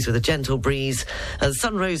 degrees with a gentle breeze. The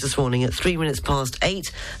sun rose this morning at 3 minutes past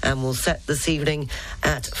 8 and will set this evening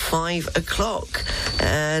at 5 o'clock.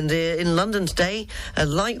 And in London today, a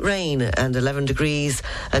light rain and 11 degrees.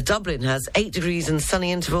 Dublin has 8 degrees and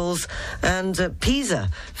sunny intervals. And Pisa,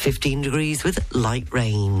 15 degrees with light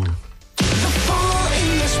rain.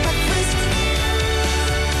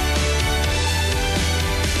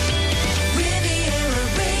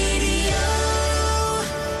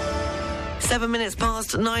 7 minutes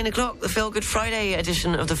past 9 o'clock, the Feel Good Friday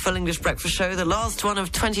edition of the Full English Breakfast Show, the last one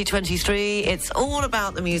of 2023. It's all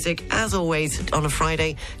about the music, as always, on a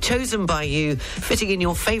Friday, chosen by you, fitting in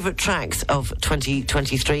your favourite tracks of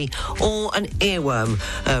 2023, or an earworm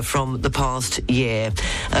from the past year.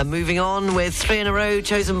 Moving on with 3 in a row,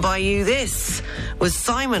 chosen by you. This was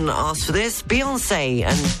Simon asked for this, Beyonce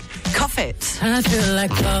and Cuff It. I feel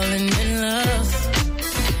like falling in love.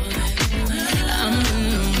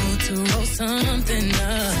 Something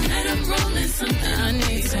up. Tonight I'm rolling something. I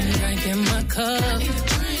need some drink in my cup.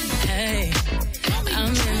 Hey,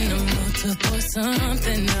 I'm in the mood to pour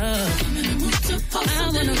something up. I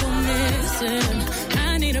wanna go missing.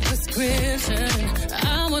 I need a prescription.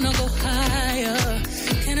 I wanna go higher.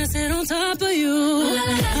 Can I sit on top of you?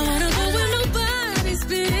 I wanna go where nobody's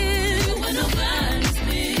been.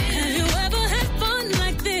 Have you ever had fun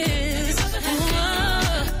like this?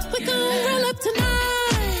 We gon' roll up tonight.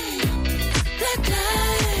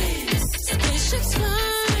 Spaceships fly.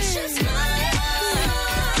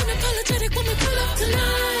 Unapologetic when we pull up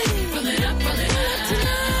tonight. Roll it up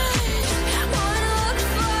tonight. I wanna look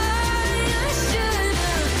fine. I should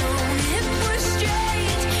have known it was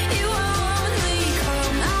strange. You only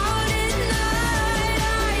come out at night.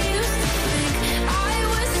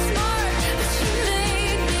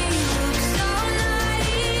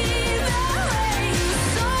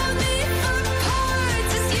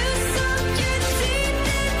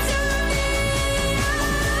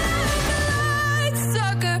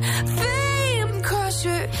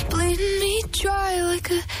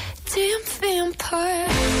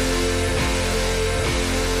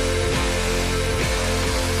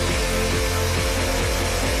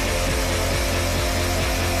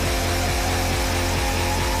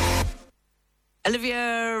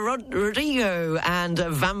 Olivia Rodrigo and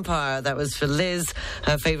Vampire. That was for Liz,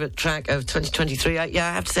 her favourite track of 2023. I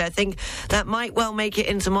have to say, I think that might well make it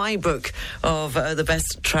into my book of the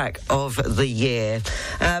best track of the year.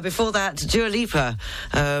 Before that, Dua Lipa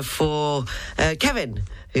for Kevin,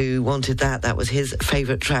 who wanted that. That was his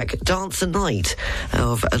favourite track, Dance the Night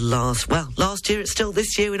of last year. It's still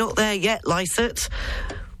this year. We're not there yet, Lysett.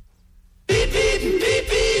 Beep, beep, beep,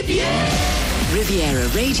 beep, yeah. Riviera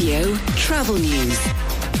Radio Travel News.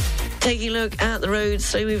 Taking a look at the road,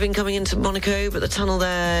 slow moving coming into Monaco, but the tunnel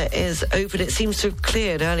there is open. It seems to have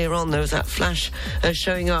cleared. Earlier on, there was that flash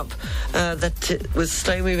showing up that it was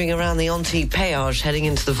slow moving around the Antibes Péage heading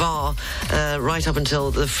into the Var, right up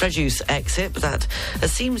until the Fréjus exit, but that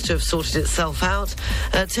seems to have sorted itself out.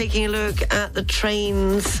 Taking a look at the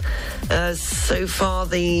trains, so far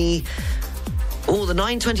the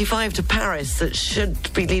 9:25 to Paris that should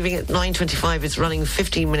be leaving at 9:25 is running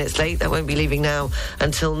 15 minutes late. That won't be leaving now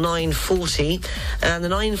until 9:40. And the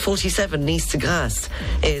 9:47 Nice to Grasse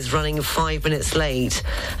is running 5 minutes late.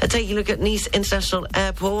 Taking a look at Nice International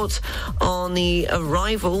Airport on the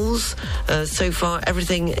arrivals. So far,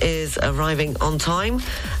 everything is arriving on time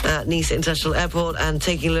at Nice International Airport. And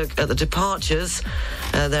taking a look at the departures,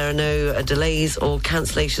 there are no delays or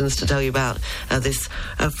cancellations to tell you about this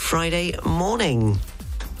Friday morning.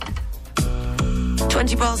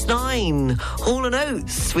 9:20, Hall &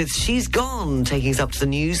 Oates with She's Gone, taking us up to the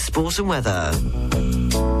news, sport and weather.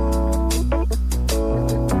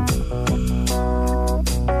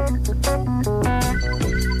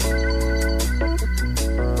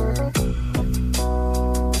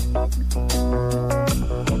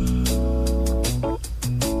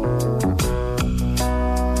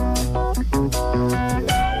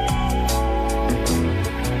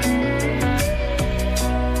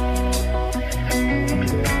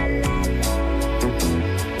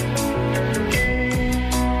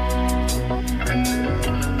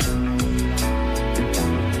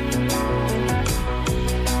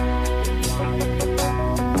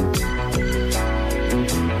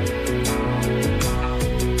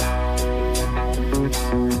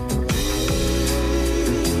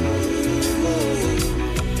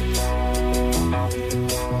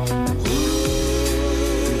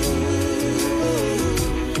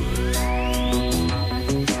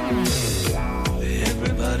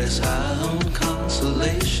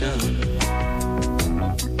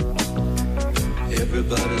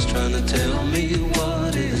 Everybody's trying to tell me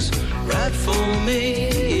what is right for me,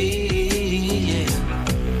 yeah.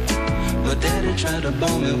 My daddy tried to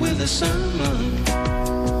bore me with a sermon,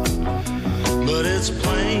 but it's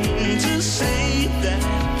plain to say that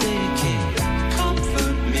they can't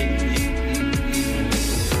comfort me.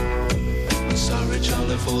 Sorry,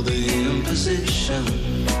 Charlie, for the imposition.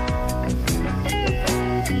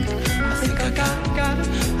 I think I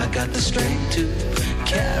got the strength to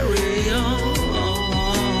carry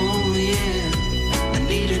on, yeah. I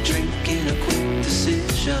need a drink and a quick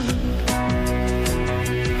decision.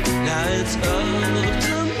 Now it's up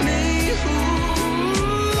to me.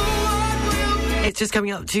 It's just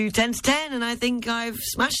coming up to 10 to 10, and I think I've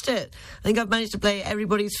smashed it. I think I've managed to play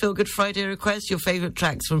everybody's Feel Good Friday request, your favourite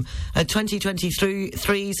tracks from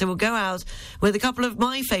 2023. So we'll go out with a couple of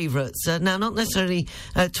my favourites. Now, not necessarily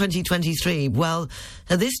 2023. Well,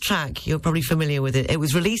 this track, you're probably familiar with it. It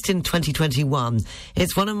was released in 2021.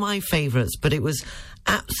 It's one of my favourites, but it was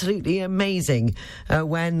absolutely amazing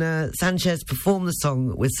when Sanchez performed the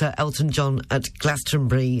song with Sir Elton John at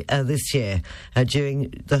Glastonbury this year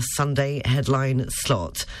during the Sunday headline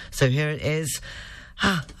slot. So here it is.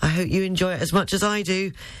 I hope you enjoy it as much as I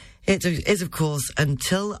do. It is, of course,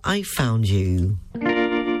 Until I Found You.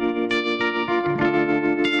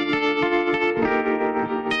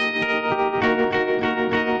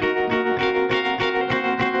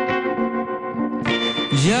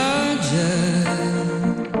 Georgia,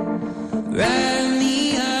 wrap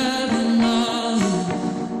me up in all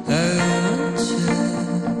I want you.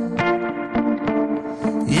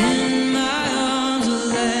 In my arms,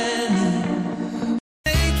 let me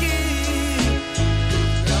make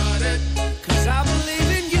it. Got it, 'cause I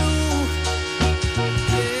believe in you.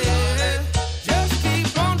 Yeah, just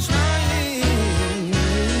keep on trying.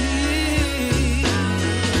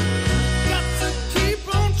 Got to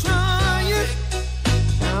keep on trying.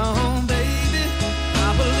 Oh, baby, I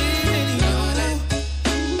believe in you.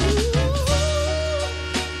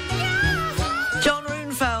 John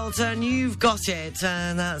Runefeld, and You've Got It,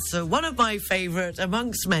 and that's one of my favourite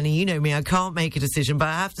amongst many. You know me, I can't make a decision, but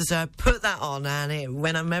I have to say I put that on, and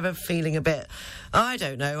when I'm ever feeling a bit I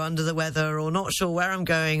don't know, under the weather or not sure where I'm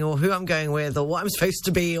going or who I'm going with or what I'm supposed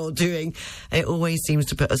to be or doing, it always seems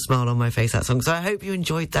to put a smile on my face, that song. So I hope you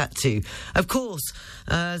enjoyed that too. Of course,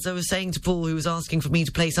 as I was saying to Paul, who was asking for me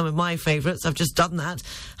to play some of my favourites, I've just done that,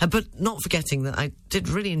 but not forgetting that I did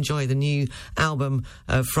really enjoy the new album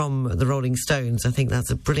from the Rolling Stones. I think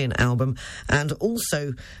that's a brilliant album. And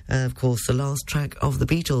also, of course, the last track of the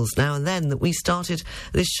Beatles, Now and Then, that we started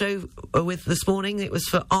this show with this morning. It was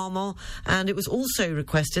for Armand, and it was also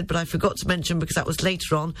requested, but I forgot to mention because that was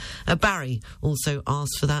later on, Barry also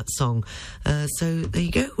asked for that song. So there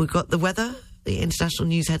you go. We've got the weather, the international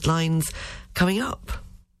news headlines coming up.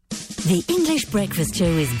 The English Breakfast Show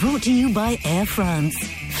is brought to you by Air France.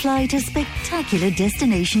 Fly to spectacular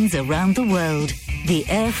destinations around the world. The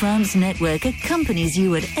Air France network accompanies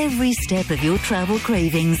you at every step of your travel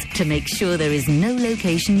cravings to make sure there is no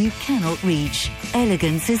location you cannot reach.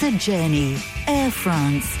 Elegance is a journey. Air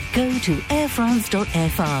France. Go to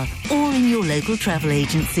airfrance.fr or in your local travel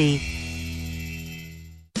agency.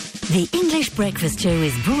 The English Breakfast Show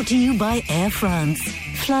is brought to you by Air France.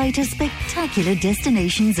 Fly to spectacular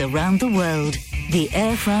destinations around the world. The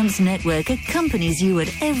Air France network accompanies you at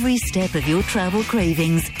every step of your travel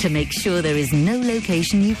cravings to make sure there is no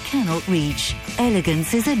location you cannot reach.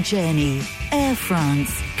 Elegance is a journey. Air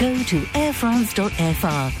France. Go to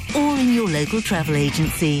airfrance.fr or in your local travel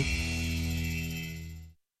agency.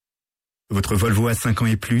 Votre Volvo a 5 ans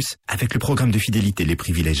et plus, avec le programme de fidélité Les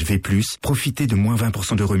Privilèges V+, profitez de moins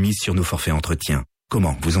 20% de remise sur nos forfaits entretien.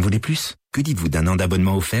 Comment? Vous en voulez plus? Que dites-vous d'un an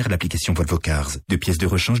d'abonnement offert à l'application Volvo Cars, de pièces de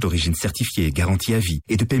rechange d'origine certifiée, garantie à vie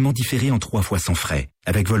et de paiement différé en 3 fois sans frais?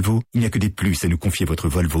 Avec Volvo, il n'y a que des plus à nous confier votre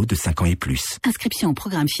Volvo de 5 ans et plus. Inscription au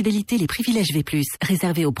programme Fidélité Les Privilèges V+,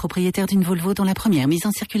 réservé aux propriétaires d'une Volvo dont la première mise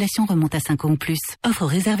en circulation remonte à 5 ans ou plus. Offre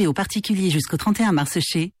réservée aux particuliers jusqu'au 31 mars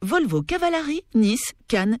chez Volvo Cavallari, Nice,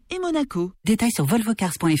 Cannes et Monaco. Détails sur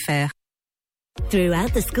volvocars.fr.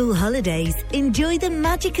 Throughout the school holidays, enjoy the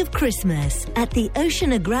magic of Christmas at the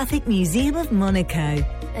Oceanographic Museum of Monaco.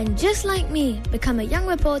 And just like me, become a young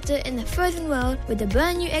reporter in the frozen world with the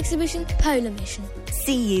brand new exhibition Polar Mission.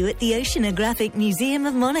 See you at the Oceanographic Museum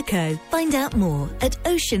of Monaco. Find out more at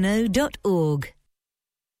oceano.org.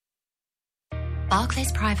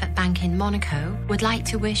 Barclays Private Bank in Monaco would like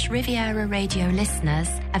to wish Riviera Radio listeners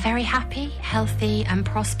a very happy, healthy and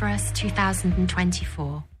prosperous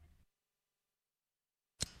 2024.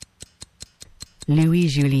 Louis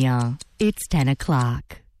Julien. It's 10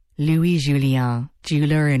 o'clock. Louis Julien,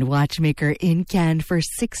 jeweler and watchmaker in Cannes for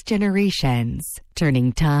 6 generations,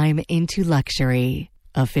 turning time into luxury.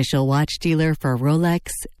 Official watch dealer for Rolex,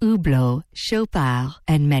 Hublot, Chopard,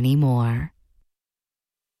 and many more.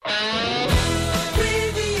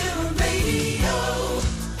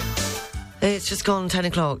 It's just gone 10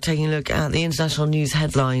 o'clock, taking a look at the international news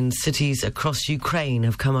headlines. Cities across Ukraine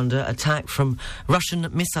have come under attack from Russian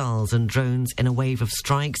missiles and drones in a wave of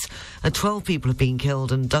strikes. 12 people have been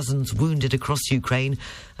killed and dozens wounded across Ukraine,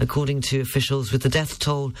 according to officials, with the death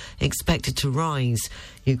toll expected to rise.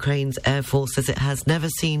 Ukraine's Air Force says it has never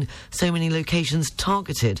seen so many locations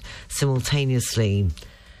targeted simultaneously.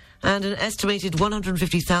 And an estimated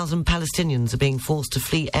 150,000 Palestinians are being forced to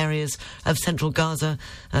flee areas of central Gaza,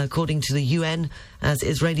 according to the UN, as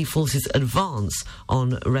Israeli forces advance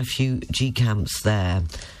on refugee camps there.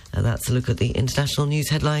 That's a look at the international news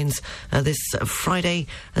headlines this Friday,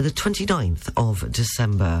 the 29th of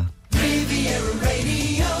December. Riviera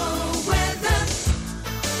Radio weather.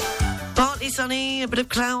 Partly sunny, a bit of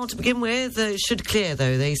cloud to begin with. It should clear,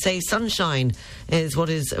 though. They say sunshine is what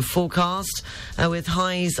is forecast, with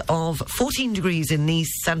highs of 14 degrees in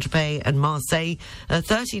Nice, Saint-Tropez and Marseille,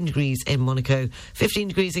 13 degrees in Monaco, 15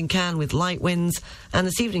 degrees in Cannes with light winds, and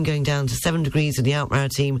this evening going down to 7 degrees in the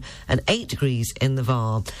Alpes-Maritimes and 8 degrees in the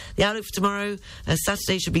Var. The outlook for tomorrow,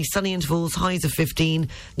 Saturday should be sunny intervals, highs of 15.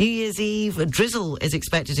 New Year's Eve, a drizzle is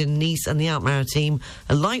expected in Nice and the Alpes-Maritimes,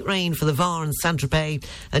 a light rain for the Var and Saint-Tropez.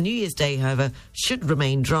 New Year's Day, however, should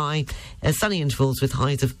remain dry, sunny intervals with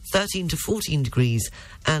highs of 13 to 14 degrees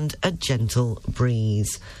and a gentle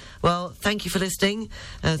breeze. Well, thank you for listening.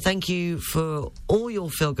 Thank you for all your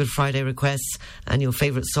Feel Good Friday requests and your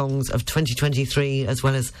favourite songs of 2023, as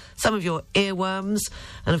well as some of your earworms.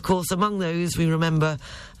 And, of course, among those, we remember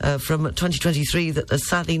from 2023 that are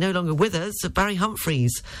sadly no longer with us, Barry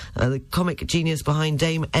Humphries, the comic genius behind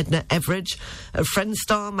Dame Edna Everage, Friends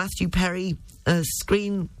star Matthew Perry,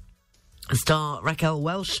 screen star Raquel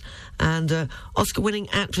Welch, and Oscar-winning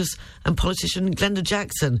actress and politician Glenda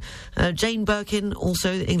Jackson. Jane Birkin,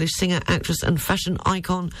 also the English singer, actress and fashion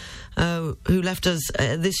icon, who left us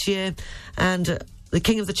this year. And the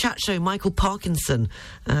king of the chat show, Michael Parkinson,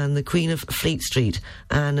 and the queen of Fleet Street,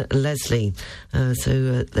 Anne Leslie.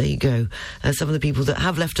 So there you go. Some of the people that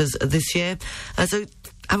have left us this year. So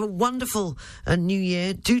have a wonderful new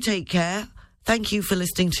year. Do take care. Thank you for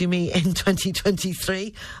listening to me in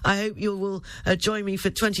 2023. I hope you will join me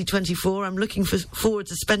for 2024. I'm looking forward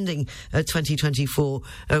to spending 2024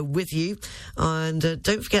 with you. And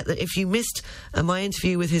don't forget that if you missed my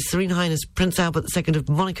interview with His Serene Highness Prince Albert II of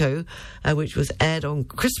Monaco, which was aired on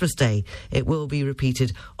Christmas Day, it will be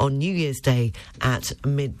repeated on New Year's Day at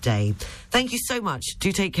midday. Thank you so much.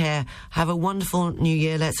 Do take care. Have a wonderful new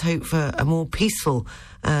year. Let's hope for a more peaceful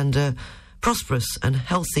and prosperous and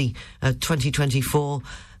healthy 2024.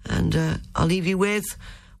 And I'll leave you with,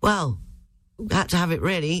 well, had to have it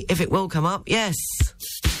really, if it will come up, yes.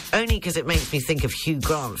 Only because it makes me think of Hugh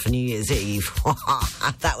Grant for New Year's Eve.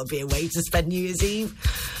 That would be a way to spend New Year's Eve.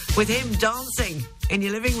 With him dancing in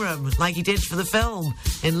your living room like he did for the film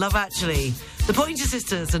in Love Actually. The Pointer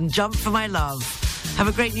Sisters and Jump for My Love. Have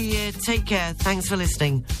a great new year. Take care. Thanks for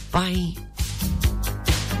listening. Bye.